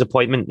happy with his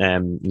appointment.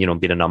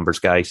 Being a numbers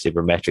guy,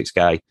 sabermetrics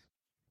guy,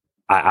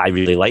 I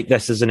really like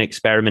this as an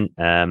experiment,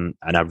 and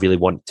I really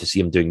want to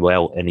see him doing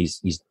well. And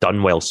he's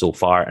done well so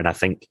far, and I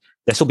think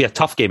this will be a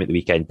tough game at the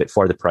weekend, but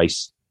for the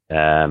price,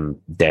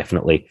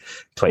 definitely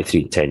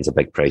 23-10 is a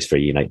big price for a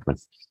United win.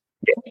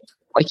 Yeah,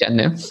 like it in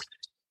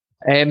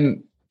there.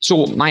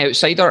 So my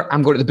outsider,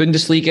 I'm going to the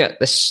Bundesliga.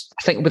 This,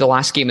 I think, will be the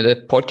last game of the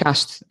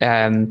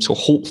podcast. So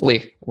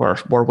hopefully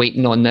we're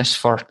waiting on this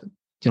for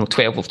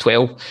 12 of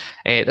 12.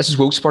 This is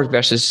Wolfsburg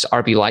versus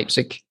RB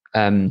Leipzig.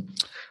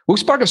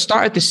 Wolfsburg have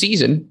started the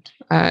season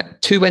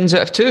 2 wins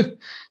out of 2.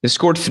 They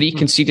scored 3,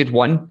 conceded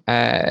 1.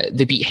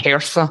 They beat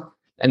Hertha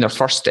in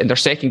their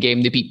second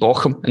game. They beat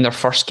Bochum in their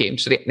first game.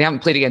 So they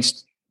haven't played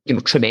against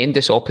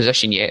tremendous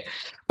opposition yet.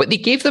 But they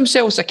gave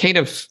themselves a kind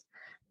of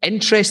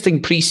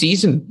interesting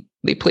pre-season.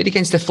 They played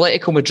against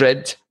Atletico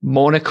Madrid,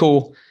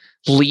 Monaco,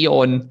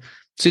 Lyon.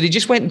 So they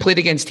just went and played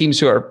against teams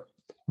who are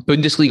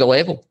Bundesliga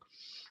level.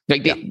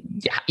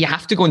 You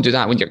have to go and do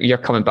that when you're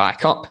coming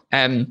back up.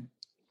 They're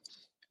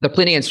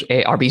playing against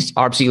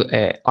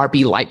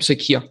RB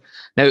Leipzig here.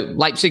 Now,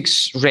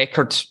 Leipzig's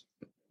record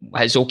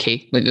is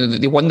okay.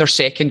 They won their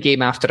second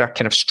game after a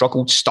kind of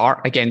struggled start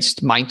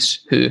against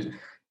Mainz, who,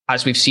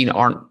 as we've seen,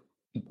 aren't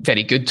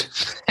very good.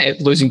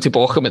 Losing to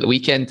Bochum at the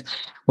weekend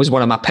was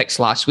one of my picks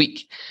last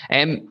week.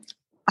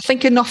 I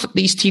think enough of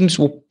these teams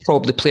will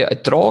probably play at a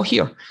draw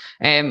here.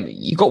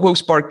 You got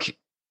Wolfsburg,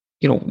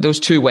 those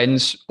 2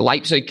 wins.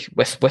 Leipzig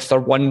with their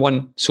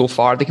 1-1 so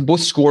far. They can both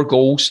score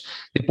goals.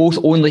 They both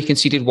only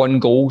conceded 1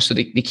 goal, so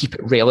they keep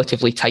it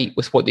relatively tight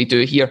with what they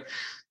do here.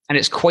 And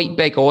it's quite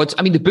big odds.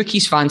 I mean, the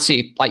bookies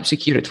fancy Leipzig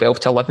here at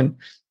 12-11.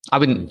 I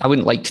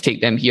wouldn't like to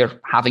take them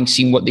here, having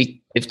seen what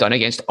they've done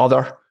against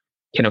other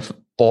kind of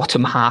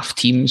bottom half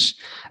teams.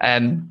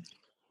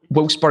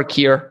 Wolfsburg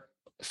here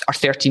are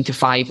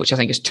 13-5, which I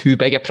think is too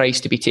big a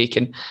price to be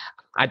taken.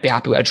 I'd be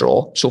happy with a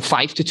draw. So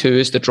 5-2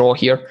 is the draw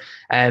here.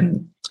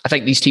 I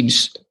think these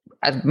teams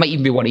might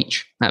even be 1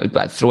 each.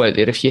 I'd throw out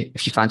there if you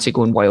fancy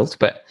going wild.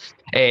 But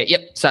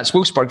so that's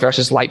Wolfsburg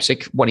versus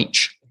Leipzig, 1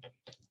 each.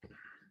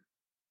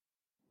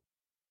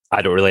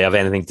 I don't really have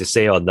anything to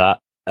say on that.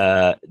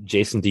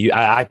 Jason, do you?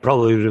 I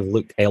probably would have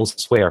looked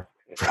elsewhere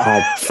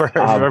for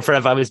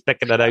if I was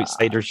picking an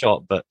outsider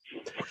shot, but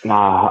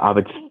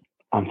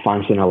I'm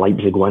fancying a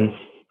Leipzig win,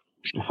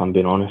 if I'm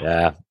being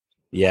honest.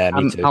 Yeah,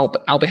 me too.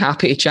 I'll be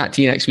happy to chat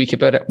to you next week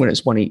about it when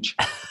it's 1 each.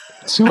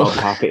 So I'll be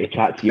happy to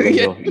chat to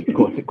you when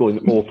you're going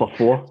 0 for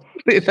 4.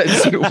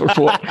 0 for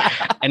 4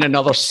 in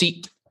another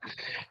seat.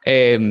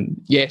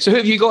 So who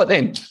have you got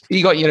then?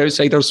 You got your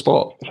outsider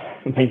spot?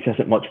 Mine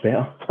isn't much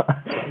better.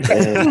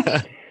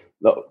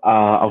 Look,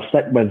 I'll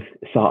stick with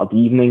Saturday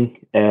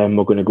evening.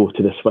 We're going to go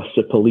to the Swiss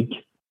Super League.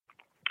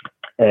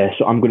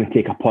 So I'm going to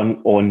take a punt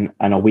on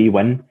an away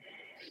win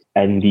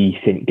in the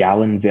St.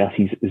 Gallen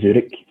versus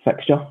Zurich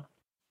fixture.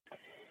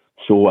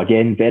 So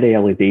again, very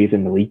early days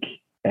in the league,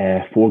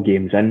 4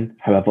 games in.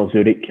 However,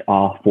 Zurich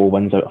are 4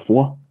 wins out of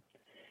 4.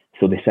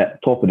 So they sit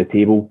top of the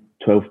table,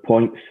 12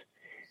 points,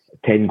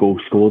 10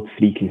 goals scored,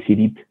 3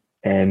 conceded.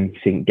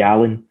 St.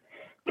 Gallen,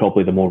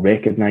 probably the more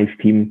recognised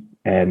team,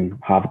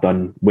 have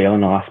done well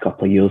in the last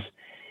couple of years.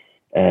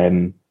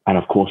 And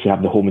of course, you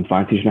have the home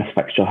advantage in this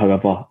fixture.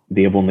 However,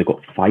 they've only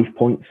got 5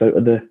 points out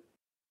of the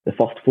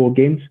first 4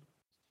 games.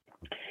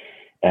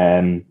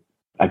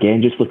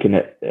 Again, just looking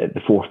at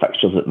the 4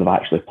 fixtures that they've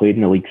actually played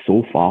in the league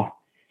so far,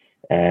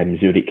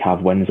 Zurich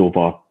have wins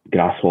over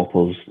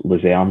Grasshoppers,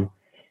 Luzerne,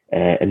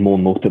 And more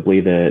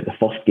notably, the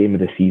first game of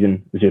the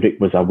season, Zurich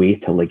was away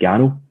to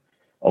Lugano,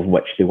 of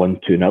which they won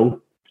 2-0.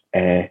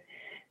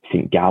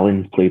 St.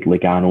 Gallen played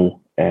Lugano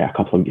a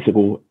couple of weeks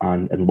ago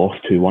and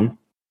lost 2-1.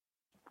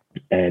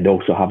 They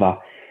also have a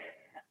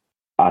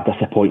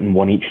disappointing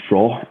 1-1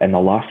 draw in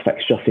their last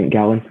fixture, St.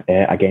 Gallen,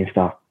 against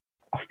a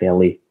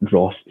fairly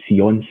dross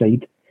Sion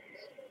side.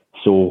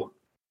 So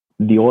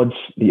the odds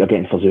that you're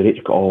getting for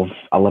Zurich of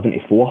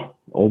 11-4,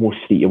 almost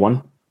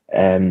 3-1,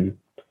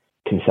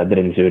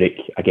 considering Zurich,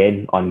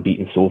 again,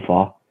 unbeaten so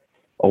far,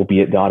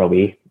 albeit they are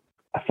away,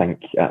 I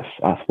think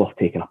that's worth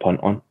taking a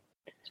punt on.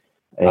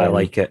 I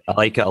like it. I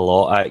like it a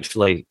lot,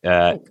 actually,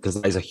 because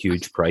that is a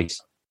huge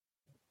price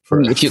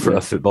for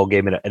a football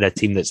game and a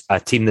team that's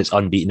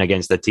unbeaten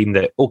against a team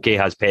that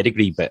has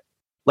pedigree, but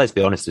let's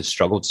be honest, has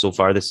struggled so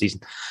far this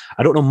season.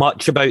 I don't know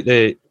much about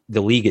the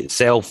league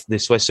itself. The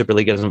Swiss Super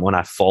League isn't one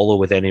I follow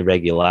with any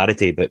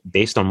regularity, but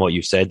based on what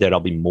you said there, I'll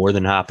be more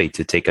than happy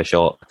to take a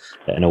shot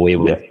at an away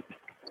win.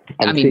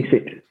 I would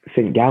say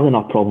St. Gallen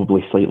are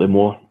probably slightly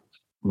more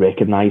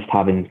recognised,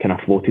 having kind of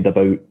floated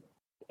about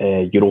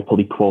Europa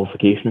League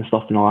qualification and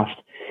stuff in the last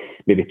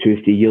maybe 2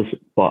 or 3 years.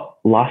 But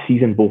last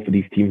season, both of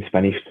these teams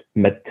finished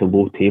mid to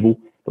low table.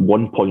 The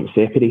 1 point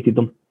separated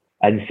them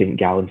in St.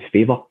 Gallen's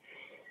favour.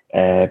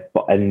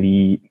 But in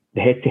the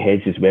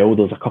head-to-heads as well,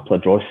 there's a couple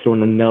of draws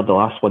thrown in there. The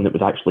last one that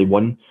was actually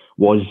won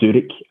was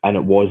Zurich, and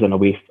it was an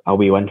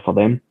away win for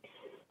them.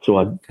 So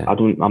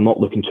I'm not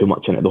looking too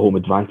much into the home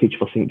advantage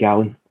for St.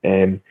 Gallen.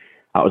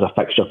 That was a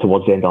fixture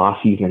towards the end of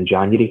last season in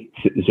January.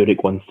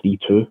 Zurich won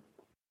 3-2.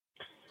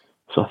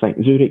 So I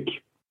think Zurich,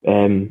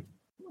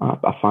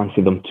 I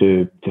fancy them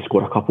to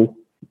score a couple.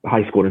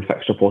 High scoring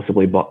fixture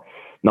possibly, but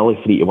nearly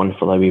 3-1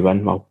 for the away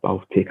win.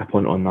 I'll take a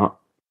punt on that.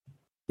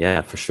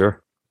 Yeah, for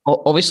sure.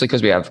 Obviously,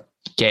 because we have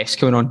guests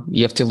coming on,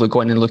 you have to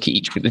go in and look at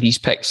each of these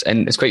picks,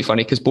 and it's quite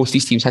funny because both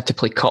these teams had to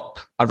play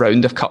a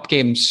round of cup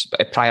games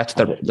prior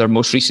to their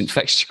most recent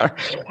fixture,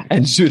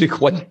 and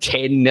Zurich won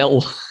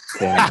 10-0.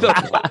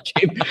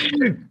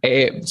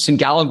 St.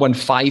 Gallen won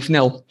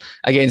 5-0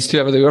 against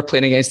whoever they were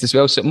playing against as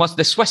well. So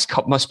the Swiss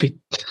Cup must be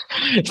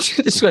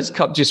the Swiss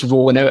Cup just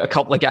rolling out a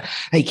couple of guys.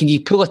 Hey, can you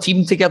pull a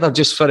team together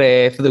just for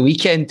the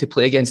weekend to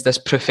play against this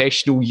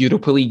professional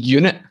Europa League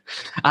unit?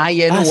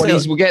 No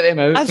worries, we'll get them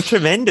out. That's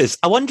tremendous.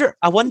 I wonder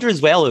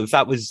as well if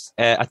that was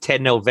a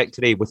 10-0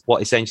 victory with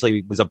what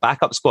essentially was a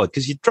backup squad,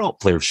 because you drop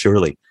players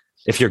surely.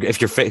 If your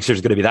fixture is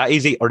going to be that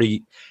easy, or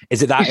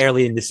is it that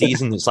early in the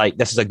season? It's like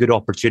this is a good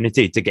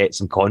opportunity to get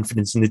some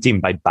confidence in the team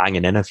by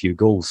banging in a few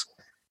goals,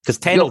 because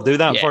 10 will do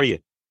that for you.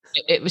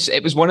 It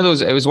was one of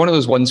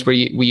those ones where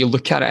you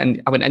look at it,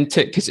 and I went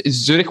into it because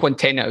Zurich won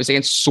 10. It was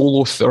against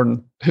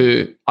Solothurn,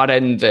 who are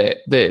in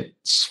the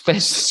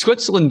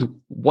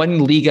Switzerland 1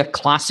 Liga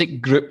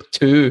Classic Group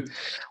 2,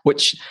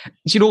 which,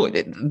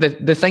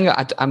 the thing,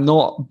 I'm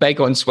not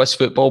big on Swiss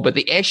football, but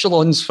the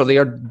echelons for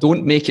there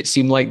don't make it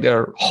seem like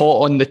they're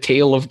hot on the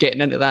tail of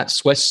getting into that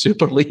Swiss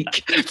Super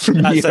League.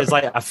 That sounds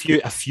like a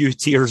few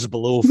tiers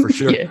below for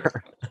sure.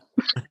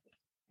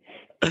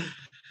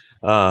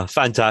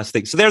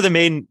 Fantastic. So they're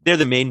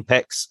the main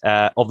picks.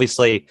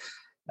 Obviously,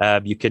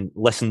 you can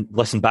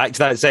listen back to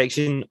that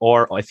section,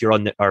 or if you're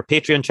on our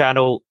Patreon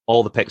channel,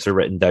 all the picks are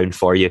written down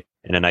for you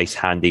in a nice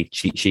handy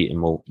cheat sheet,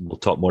 and we'll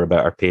talk more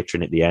about our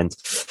Patreon at the end.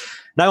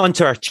 Now on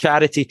to our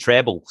charity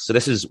treble. So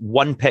this is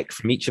one pick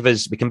from each of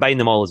us. We combine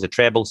them all as a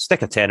treble,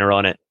 stick a tenner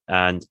on it,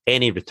 and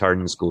any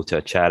returns go to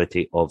a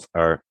charity of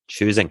our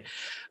choosing.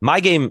 My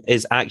game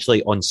is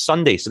actually on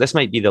Sunday, so this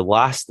might be the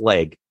last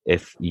leg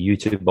if you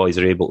two boys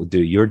are able to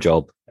do your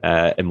job,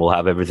 and we'll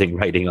have everything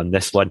riding on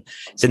this one.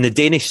 It's in the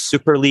Danish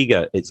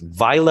Superliga. It's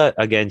Vejle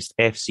against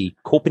FC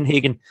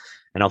Copenhagen,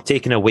 and I'll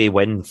take an away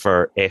win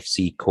for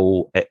FC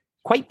Co at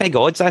quite big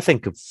odds, I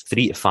think, of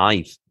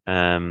 3-5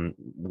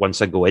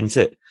 once I go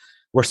into it.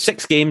 We're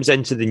 6 games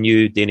into the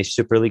new Danish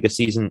Superliga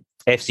season.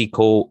 FC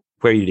Co,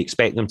 where you'd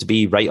expect them to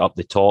be, right up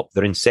the top.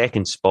 They're in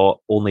second spot,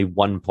 only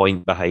 1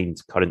 point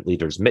behind current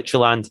leaders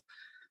Midtjylland.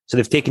 So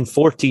they've taken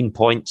 14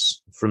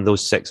 points from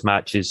those 6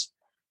 matches.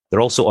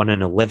 They're also on an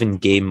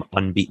 11-game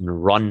unbeaten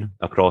run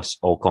across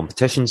all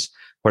competitions,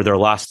 where their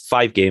last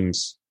 5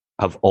 games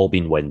have all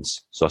been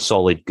wins. So a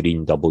solid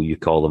green double, you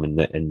call them,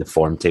 in the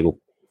form table.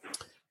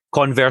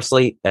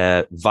 Conversely,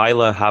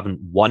 Vejle haven't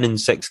won in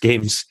 6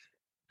 games.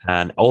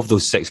 And of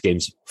those 6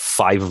 games,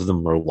 5 of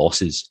them were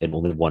losses and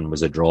only 1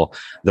 was a draw.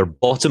 They're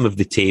bottom of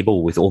the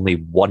table with only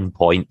 1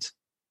 point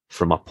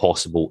from a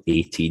possible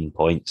 18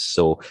 points.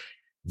 So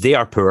they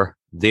are poor.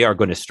 They are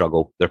going to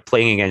struggle. They're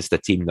playing against a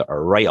team that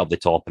are right up the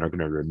top and are going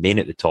to remain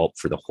at the top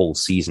for the whole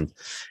season.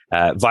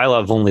 Vejle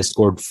have only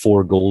scored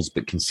 4 goals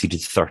but conceded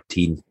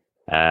 13.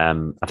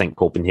 I think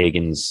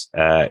Copenhagen's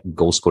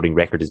goal scoring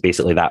record is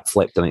basically that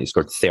flipped. I think they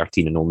scored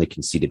 13 and only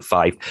conceded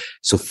 5.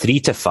 So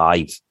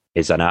 3-5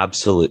 is an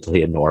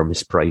absolutely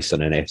enormous price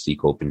on an FC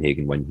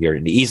Copenhagen win here.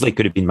 And it easily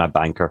could have been my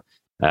banker.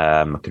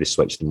 I could have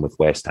switched them with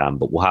West Ham,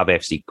 but we'll have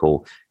FC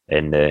Co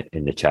in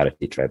the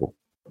charity treble.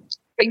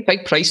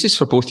 Big prices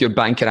for both your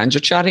banker and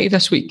your charity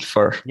this week.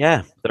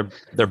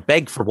 They're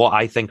big for what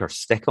I think are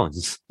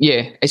stick-ons.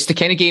 Yeah, it's the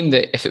kind of game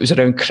that if it was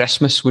around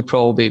Christmas would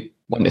probably be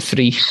 1 to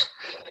 3.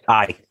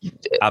 Aye,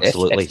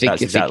 absolutely.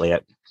 That's exactly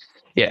it.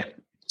 Yeah.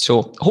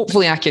 So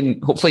hopefully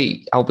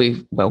I'll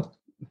be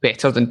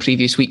better than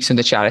previous weeks in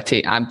the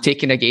charity. I'm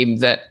taking a game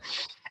that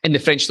in the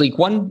French League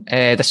 1,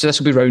 this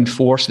will be round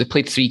 4, so they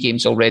played 3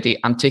 games already.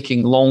 I'm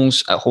taking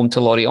Lens at home to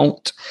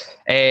Lorient.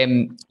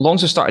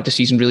 Lens have started the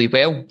season really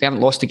well. They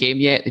haven't lost a game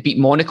yet. They beat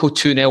Monaco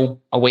 2-0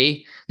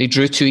 away. They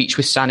drew 2 each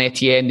with Saint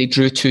Etienne. They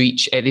drew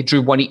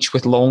 1 each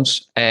with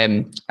Lens.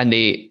 And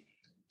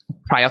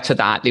prior to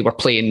that, they were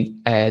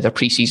playing their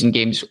pre-season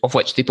games, of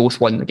which they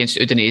both won against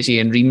Udinese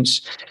and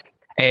Reims.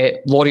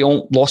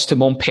 Lorient lost to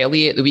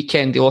Montpellier at the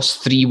weekend. They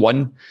lost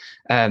 3-1.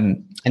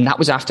 And that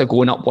was after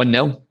going up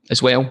 1-0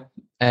 as well.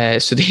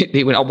 So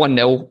they went up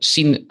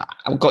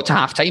 1-0, got to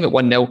half-time at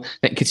 1-0,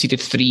 then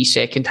conceded 3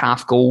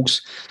 second-half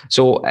goals.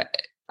 So I'm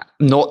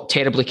not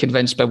terribly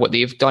convinced by what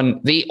they've done.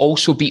 They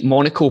also beat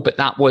Monaco, but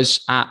that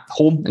was at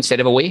home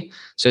instead of away.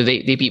 So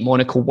they beat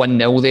Monaco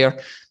 1-0 there,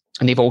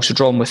 and they've also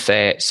drawn with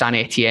Saint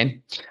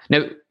Etienne.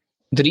 Now,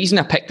 the reason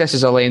I picked this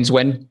as a Lens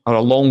win, or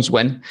a Lens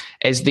win,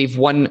 is they've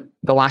won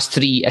the last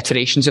 3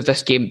 iterations of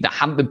this game that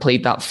haven't been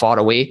played that far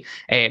away.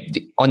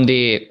 On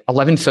the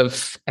 11th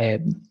of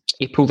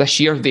April this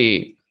year,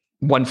 they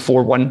won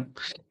 4-1.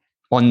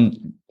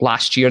 On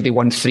last year, they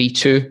won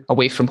 3-2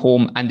 away from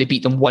home, and they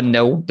beat them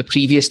 1-0 the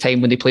previous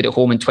time when they played at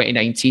home in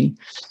 2019.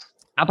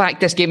 I backed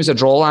this game as a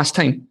draw last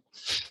time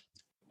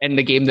in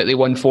the game that they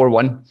won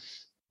 4-1.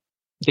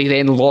 They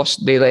then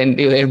lost. They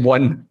then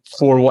won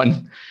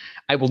 4-1.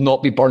 I will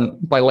not be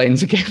burnt by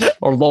Lens again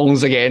or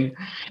Lens again.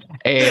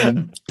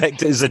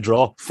 Picked it as a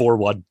draw,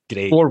 4-1.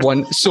 Great.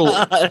 4-1. So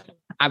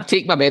I've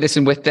taken my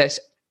medicine with this.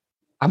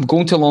 I'm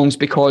going to Lens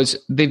because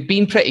they've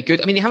been pretty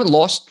good. I mean, they haven't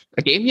lost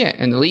a game yet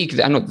in the league.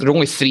 I know they're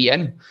only 3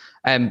 in,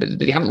 but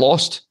they haven't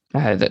lost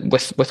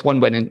with 1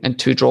 win and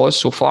 2 draws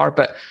so far.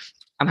 But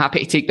I'm happy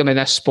to take them in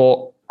this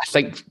spot. I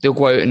think they'll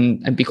go out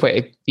and be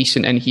quite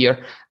decent in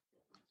here.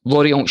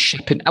 Lorient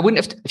shipping. I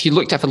wouldn't have, if I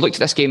looked at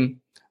this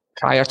game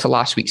prior to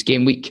last week's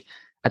game week,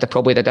 I'd have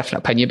probably had a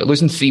different opinion. But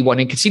losing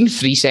 3-1 and conceding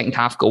 3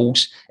 second-half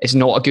goals is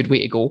not a good way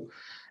to go.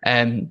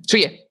 So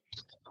yeah,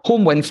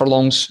 home win for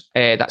Lens.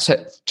 That's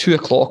at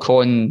 2:00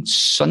 on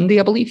Sunday,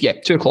 I believe. Yeah,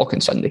 2:00 on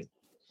Sunday.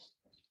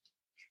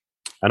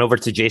 And over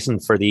to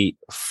Jason for the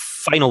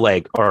final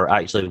leg, or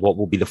actually what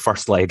will be the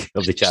first leg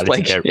of the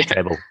charity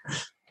treble.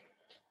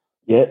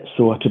 Yeah,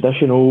 so a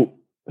traditional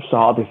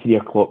Saturday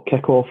 3:00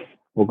 kickoff.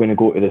 We're going to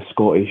go to the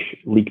Scottish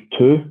League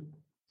 2.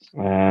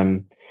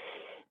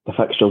 The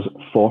fixtures,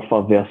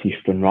 Forfar versus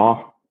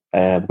Stranraer.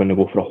 We're going to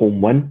go for a home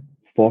win.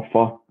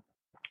 Forfar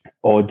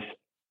odds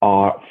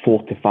are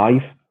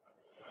 4-5.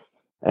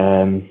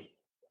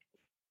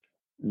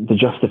 The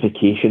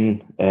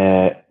justification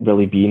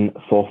really being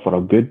Forfar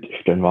are good,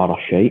 Stranraer are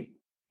shite.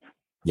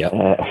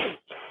 Yeah.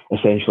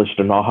 Essentially,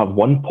 Stranraer have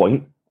 1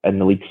 point in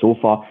the league so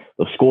far.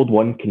 They've scored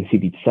 1,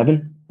 conceded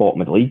 7,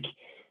 bottom of the league.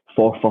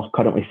 Forfar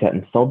currently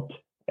sitting 3rd,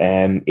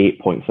 8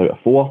 points out of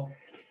 4.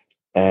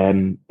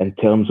 In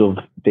terms of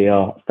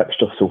their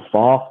fixture so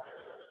far,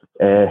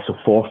 so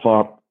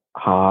Forfar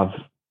have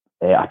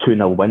a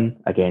 2-0 win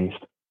against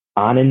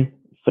Annan,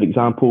 for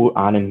example.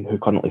 Annan, who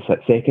currently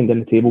sits 2nd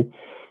in the table,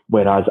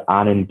 whereas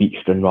Annan beat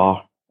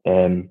Stranraer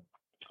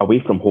away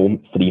from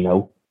home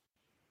 3-0.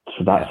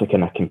 So that's the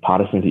kind of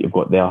comparisons that you've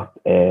got there.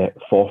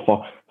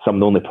 Forfar, some of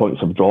the only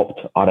points have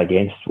dropped are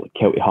against like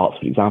Kelty Hearts,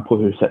 for example,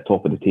 who sit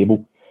top of the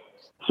table.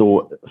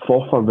 So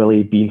Forfar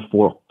really being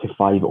 4-5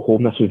 at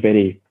home, this was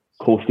very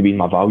close to being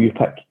my value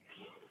pick.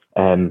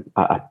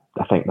 I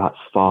think that's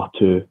far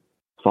too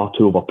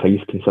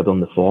overpriced considering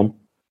the form.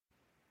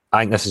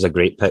 I think this is a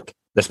great pick.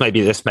 This might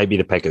be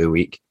the pick of the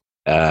week,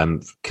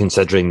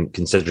 considering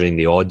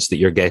the odds that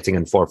you're getting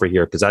in Forfar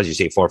here, because as you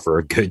say, Forfar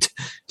are good,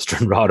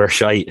 Stranraer are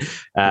shite.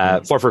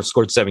 Forfar have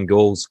scored 7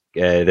 goals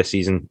this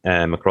season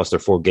across their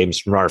 4 games.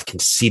 Stranraer have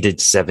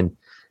conceded 7.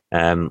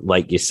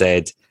 Like you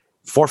said,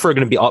 Forfar are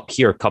going to be up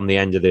here come the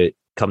end of the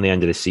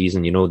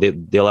season. You know,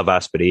 they'll have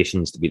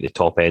aspirations to be at the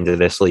top end of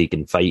this league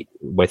and fight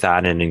with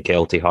Annan and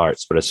Kelty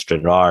Hearts, whereas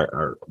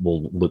Stranraer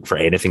will look for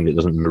anything that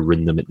doesn't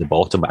maroon them at the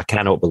bottom. I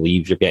cannot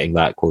believe you're getting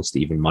that close to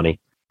even money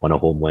on a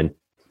home win.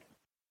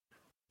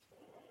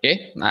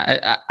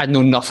 Yeah, I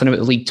know nothing about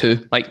the League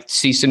 2. Like,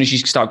 see, as soon as you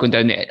start going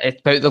down there,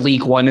 about the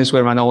League 1 is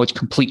where my knowledge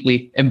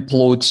completely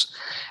implodes.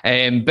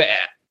 But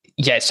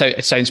yeah,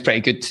 it sounds pretty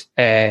good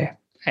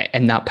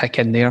in that pick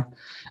in there.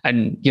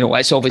 And, you know,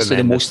 it's obviously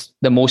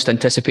the most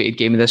anticipated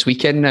game of this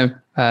weekend now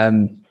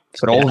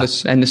for all of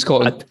us in the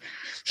Scotland.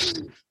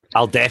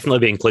 I'll definitely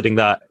be including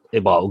that.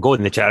 Well, I'll go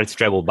in the charity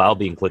treble, but I'll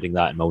be including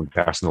that in my own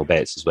personal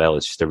bets as well.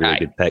 It's just a really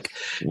good pick.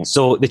 Yeah.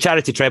 So the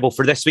charity treble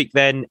for this week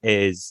then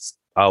is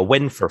a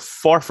win for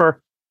Forfar,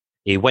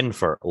 a win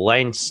for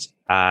Lens,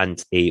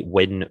 and a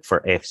win for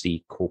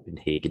FC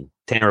Copenhagen.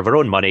 Tenner of our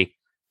own money.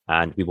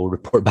 And we will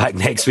report back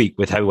next week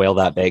with how well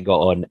that bet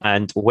got on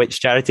and which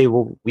charity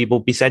we will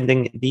be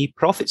sending the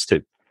profits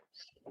to.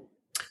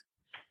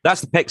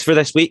 that's the picks for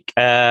this week.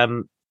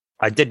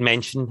 I did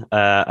mention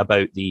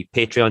about the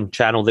Patreon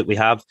channel that we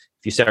have.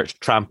 If you search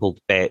Trampled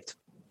Bet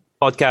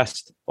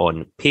Podcast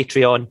on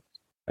Patreon,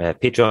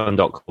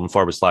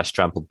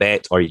 patreon.com/Trampled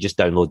Bet, or you just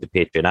download the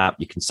Patreon app,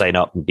 you can sign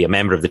up and be a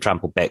member of the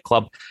Trampled Bet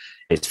Club.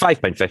 It's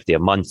 £5.50 a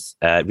month.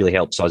 It really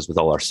helps us with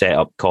all our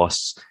setup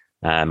costs,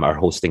 our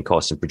hosting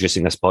costs, and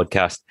producing this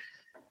podcast.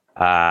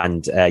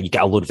 And you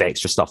get a load of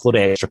extra stuff, a load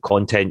of extra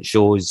content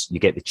shows. You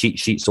get the cheat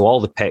sheet. So all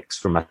the picks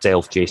from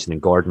myself, Jason,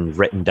 and Gordon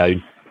written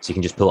down. So you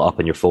can just pull it up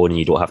on your phone and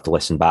you don't have to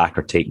listen back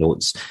or take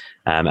notes.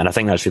 And I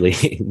think that's really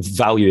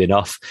value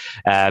enough.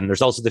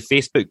 There's also the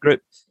Facebook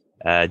group.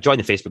 Join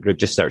the Facebook group.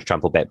 Just search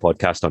Trampled Bet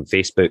Podcast on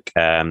Facebook.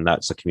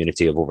 That's a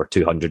community of over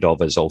 200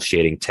 of us all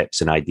sharing tips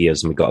and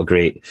ideas. And we got a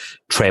great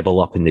treble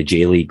up in the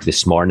J League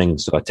this morning.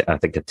 So I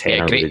think a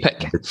tenner turned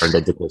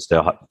into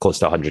close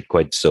to 100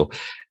 quid. So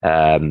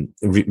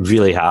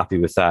really happy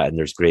with that. And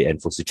there's great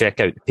info. So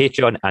check out the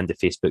Patreon and the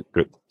Facebook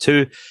group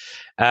too.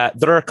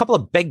 There are a couple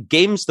of big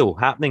games, though,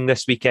 happening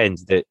this weekend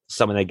that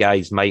some of the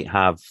guys might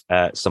have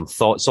some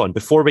thoughts on.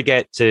 Before we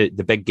get to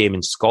the big game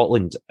in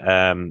Scotland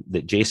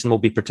that Jason will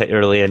be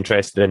particularly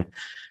interested in,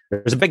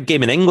 there's a big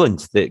game in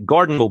England that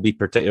Gordon will be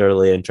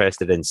particularly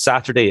interested in.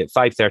 Saturday at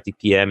 5:30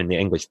 p.m. in the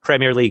English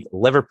Premier League,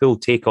 Liverpool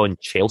take on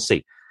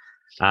Chelsea.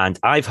 And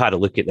I've had a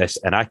look at this,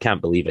 and I can't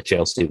believe a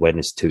Chelsea win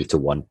is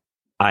 2-1.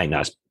 I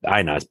know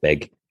that's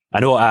big. I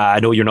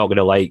know you're not going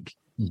to like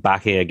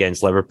backing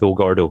against Liverpool,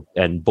 Gordo,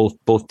 and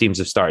both teams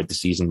have started the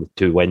season with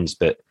 2 wins,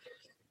 but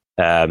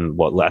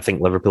I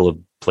think Liverpool have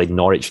played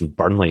Norwich and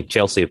Burnley.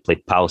 Chelsea have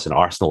played Palace and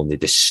Arsenal, and they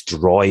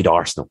destroyed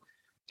Arsenal.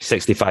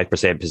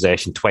 65%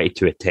 possession,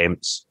 22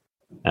 attempts.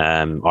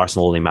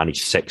 Arsenal only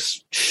managed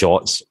 6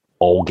 shots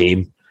all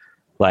game.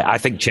 I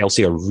think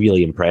Chelsea are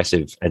really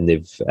impressive, and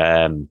they've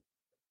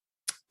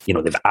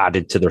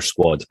added to their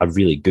squad, a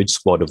really good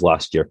squad of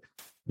last year.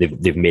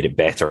 They've made it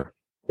better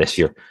this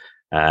year.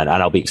 And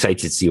I'll be excited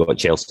to see what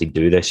Chelsea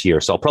do this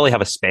year. So I'll probably have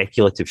a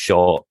speculative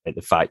shot at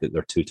the fact that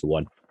they're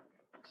 2-1.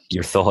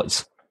 Your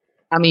thoughts?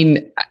 I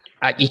mean,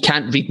 you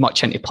can't read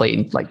much into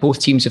playing. Both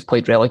teams have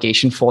played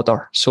relegation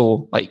fodder,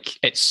 so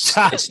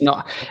it's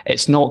not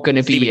going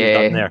to be.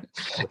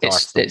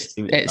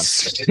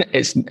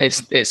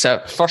 It's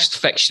a first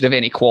fixture of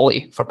any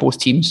quality for both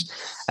teams,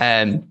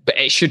 but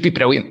it should be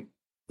brilliant.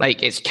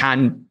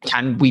 Can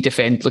we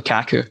defend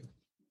Lukaku?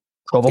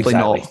 Probably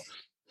not.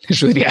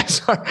 Is really the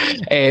answer.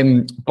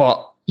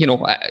 But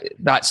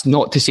that's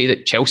not to say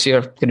that Chelsea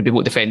are going to be able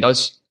to defend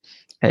us.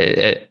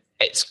 I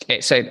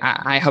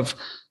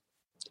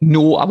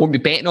won't be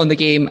betting on the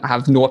game. I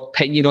have no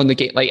opinion on the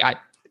game. I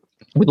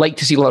would like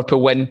to see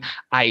Liverpool win.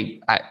 I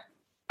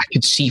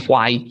could see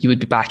why you would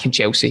be backing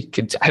Chelsea.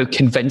 How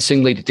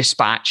convincingly they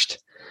dispatched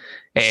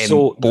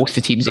both the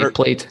teams they've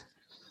played.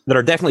 There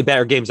are definitely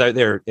better games out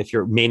there if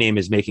your main aim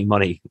is making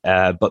money.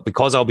 But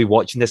because I'll be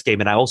watching this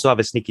game, and I also have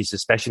a sneaky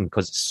suspicion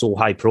because it's so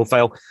high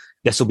profile,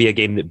 this will be a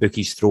game that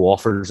bookies throw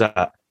offers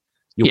at.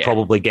 You'll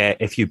probably get,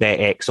 if you bet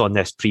X on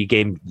this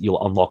pre-game,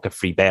 you'll unlock a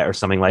free bet or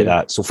something like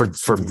that. So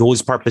for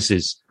those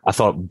purposes, I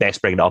thought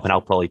best bring it up, and I'll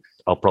probably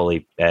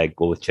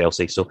go with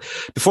Chelsea. So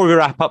before we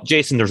wrap up,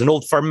 Jason, there's an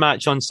Old Firm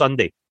match on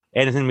Sunday.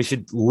 Anything we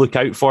should look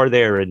out for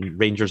there in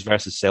Rangers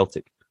versus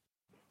Celtic?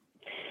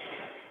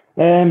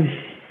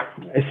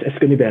 It's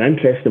going to be an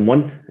interesting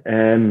one.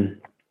 I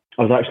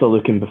was actually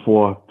looking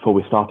before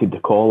we started the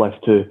call as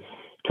to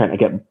trying to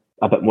get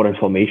a bit more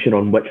information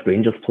on which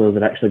Rangers players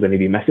are actually going to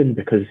be missing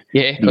because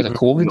of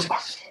COVID.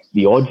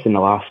 The odds in the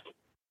last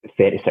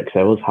 36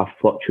 hours have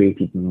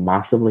fluctuated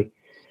massively.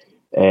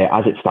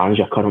 As it stands,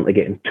 you're currently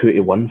getting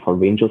 2-1 for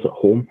Rangers at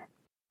home.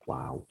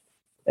 Wow.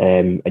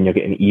 And you're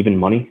getting even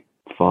money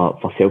for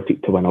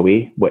Celtic to win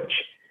away, which,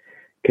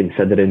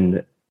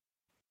 considering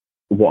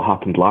what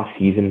happened last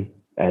season,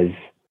 is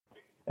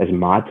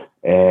mad.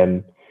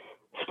 There's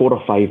 4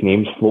 or 5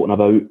 names floating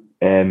about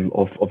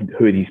of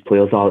who these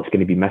players are that's going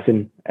to be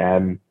missing.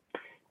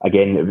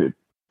 Again,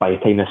 by the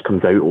time this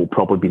comes out, it'll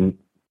probably be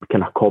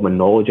kind of common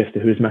knowledge as to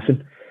who's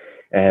missing.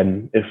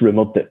 It's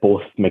rumoured that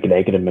both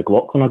McGregor and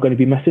McLaughlin are going to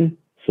be missing,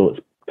 so it's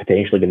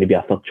potentially going to be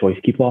a third choice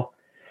keeper.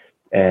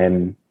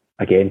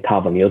 Again,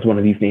 Tavernier's one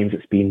of these names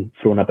that's been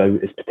thrown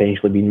about as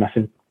potentially being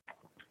missing.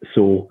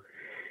 So,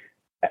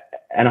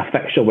 in a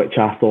fixture which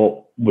I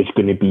thought was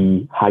going to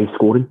be high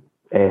scoring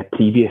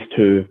previous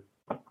to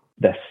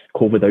this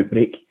COVID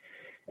outbreak,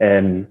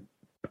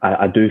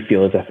 I do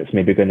feel as if it's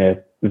maybe going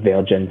to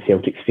verge in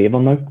Celtic's favour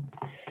now.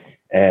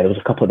 There was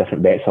a couple of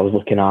different bets I was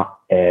looking at,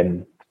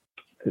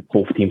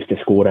 both teams to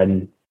score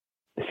in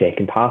the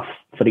second half,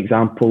 for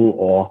example,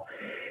 or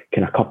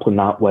kind of coupling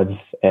that with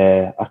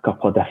a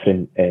couple of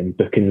different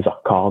bookings or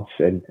cards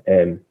and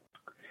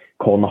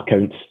corner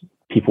counts,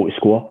 people to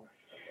score.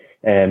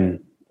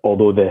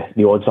 Although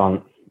the odds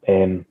aren't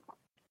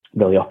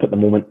really up at the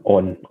moment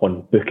on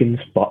bookings,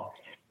 but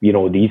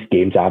these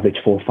games average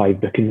 4 or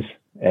 5 bookings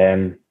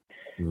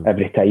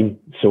every time.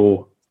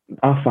 So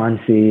I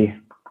fancy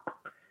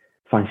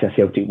a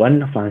Celtic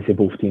win. I fancy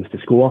both teams to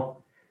score.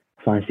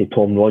 I fancy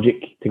Tom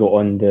Rogic to go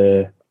on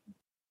the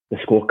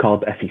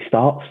scorecard if he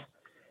starts.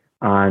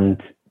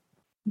 and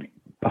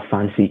I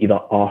fancy either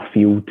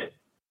Arfield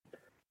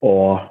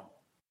or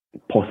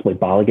possibly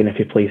Balogun if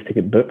he plays to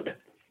get booked.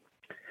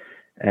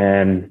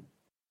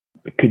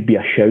 It could be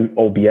a shout,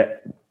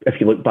 albeit if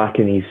you look back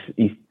in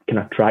his kind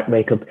of track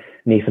record,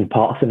 Nathan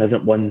Patterson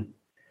isn't one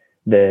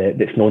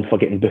that's known for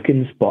getting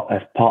bookings, but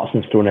if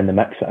Patterson's thrown in the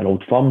mix at an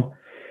Old Firm,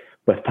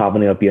 with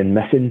Tavernier being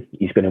missing,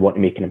 he's going to want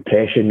to make an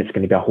impression. It's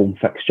going to be a home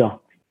fixture.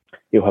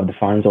 He'll have the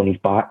fans on his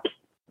back,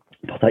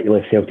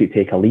 particularly if Celtic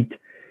take a lead,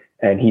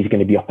 and he's going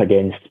to be up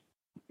against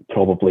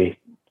probably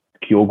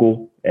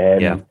Kyogo,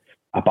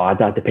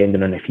 Abada,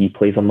 depending on if he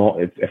plays or not,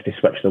 if they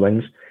switch the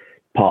wings.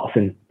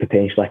 Patterson,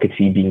 potentially, I could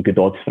see being good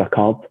odds for a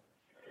card.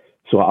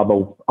 So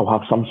I'll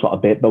have some sort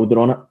of bet builder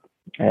on it.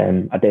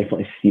 I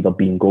definitely see there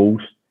being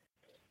goals.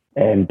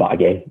 But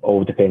again,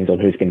 all depends on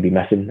who's going to be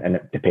missing, and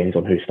it depends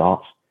on who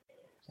starts.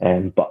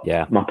 But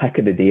my pick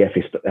of the day,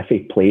 if he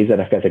plays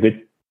and if there's a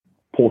good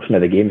portion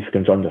of the game, if he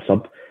comes on the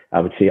sub, I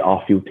would say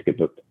Arfield to get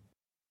booked.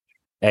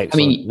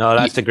 Excellent.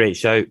 That's a great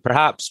shout.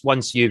 Perhaps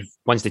once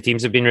the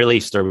teams have been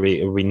released, or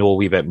we know a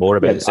wee bit more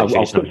about the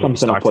situation. I'll put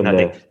something up on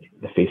the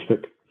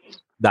Facebook.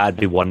 That'd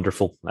be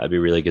wonderful. That'd be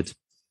really good.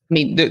 I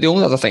mean, the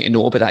only other thing to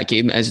know about that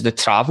game is the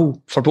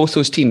travel for both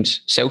those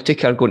teams.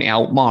 Celtic are going to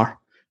Alkmaar.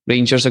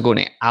 Rangers are going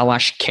to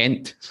Alash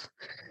Kent.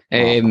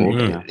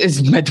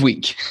 It's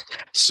midweek.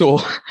 So,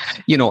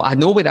 I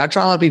know where I'd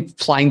rather be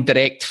flying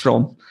direct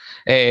from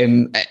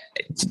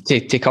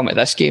to come to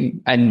this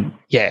game. And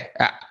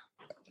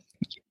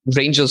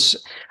Rangers,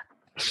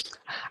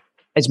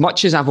 as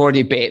much as I've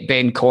already bet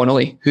Ben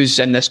Connolly, who's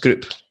in this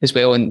group as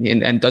well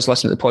and does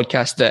listen to the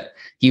podcast, that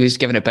he was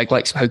giving a big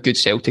likes of how good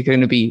Celtic are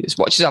going to be. As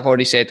much as I've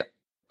already said,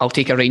 I'll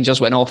take a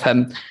Rangers win off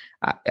him.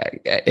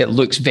 It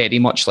looks very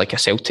much like a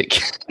Celtic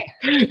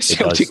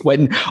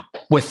win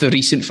with the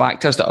recent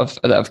factors that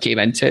have came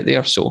into it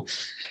there. So,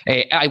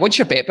 once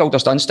your bet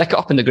builder's done, stick it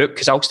up in the group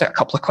because I'll stick a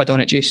couple of quid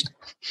on it, Jason.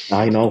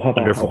 I know. I'll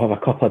have a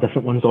couple of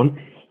different ones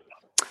on.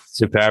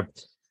 Superb.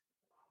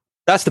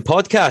 That's the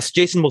podcast.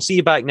 Jason, we'll see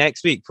you back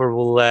next week where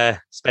we'll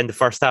spend the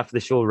first half of the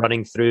show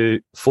running through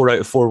 4 out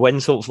of 4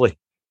 wins, hopefully.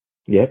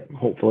 Yeah,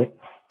 hopefully.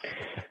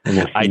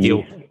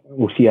 Ideal.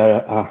 We'll see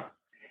a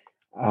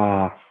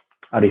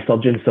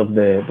resurgence of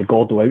the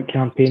Gordo Out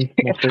campaign.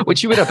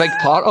 Which you were a big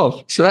part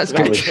of, so that's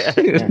good.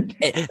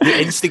 The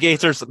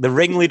instigators, the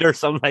ringleader,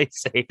 some might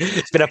say.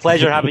 It's been a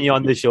pleasure having you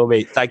on the show,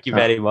 mate. Thank you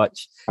very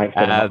much. Thanks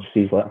very much.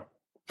 See you later.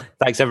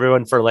 Thanks,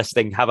 everyone, for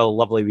listening. Have a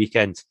lovely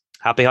weekend.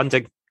 Happy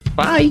hunting.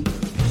 Bye.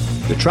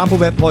 The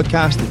Tramplebet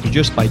podcast is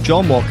produced by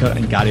John Walker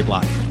and Gary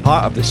Black,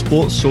 part of the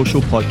Sports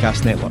Social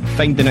Podcast Network.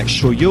 Find the next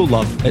show you'll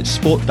love at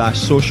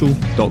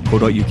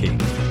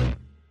sport-social.co.uk.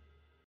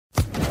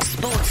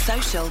 Sports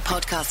Social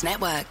Podcast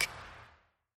Network.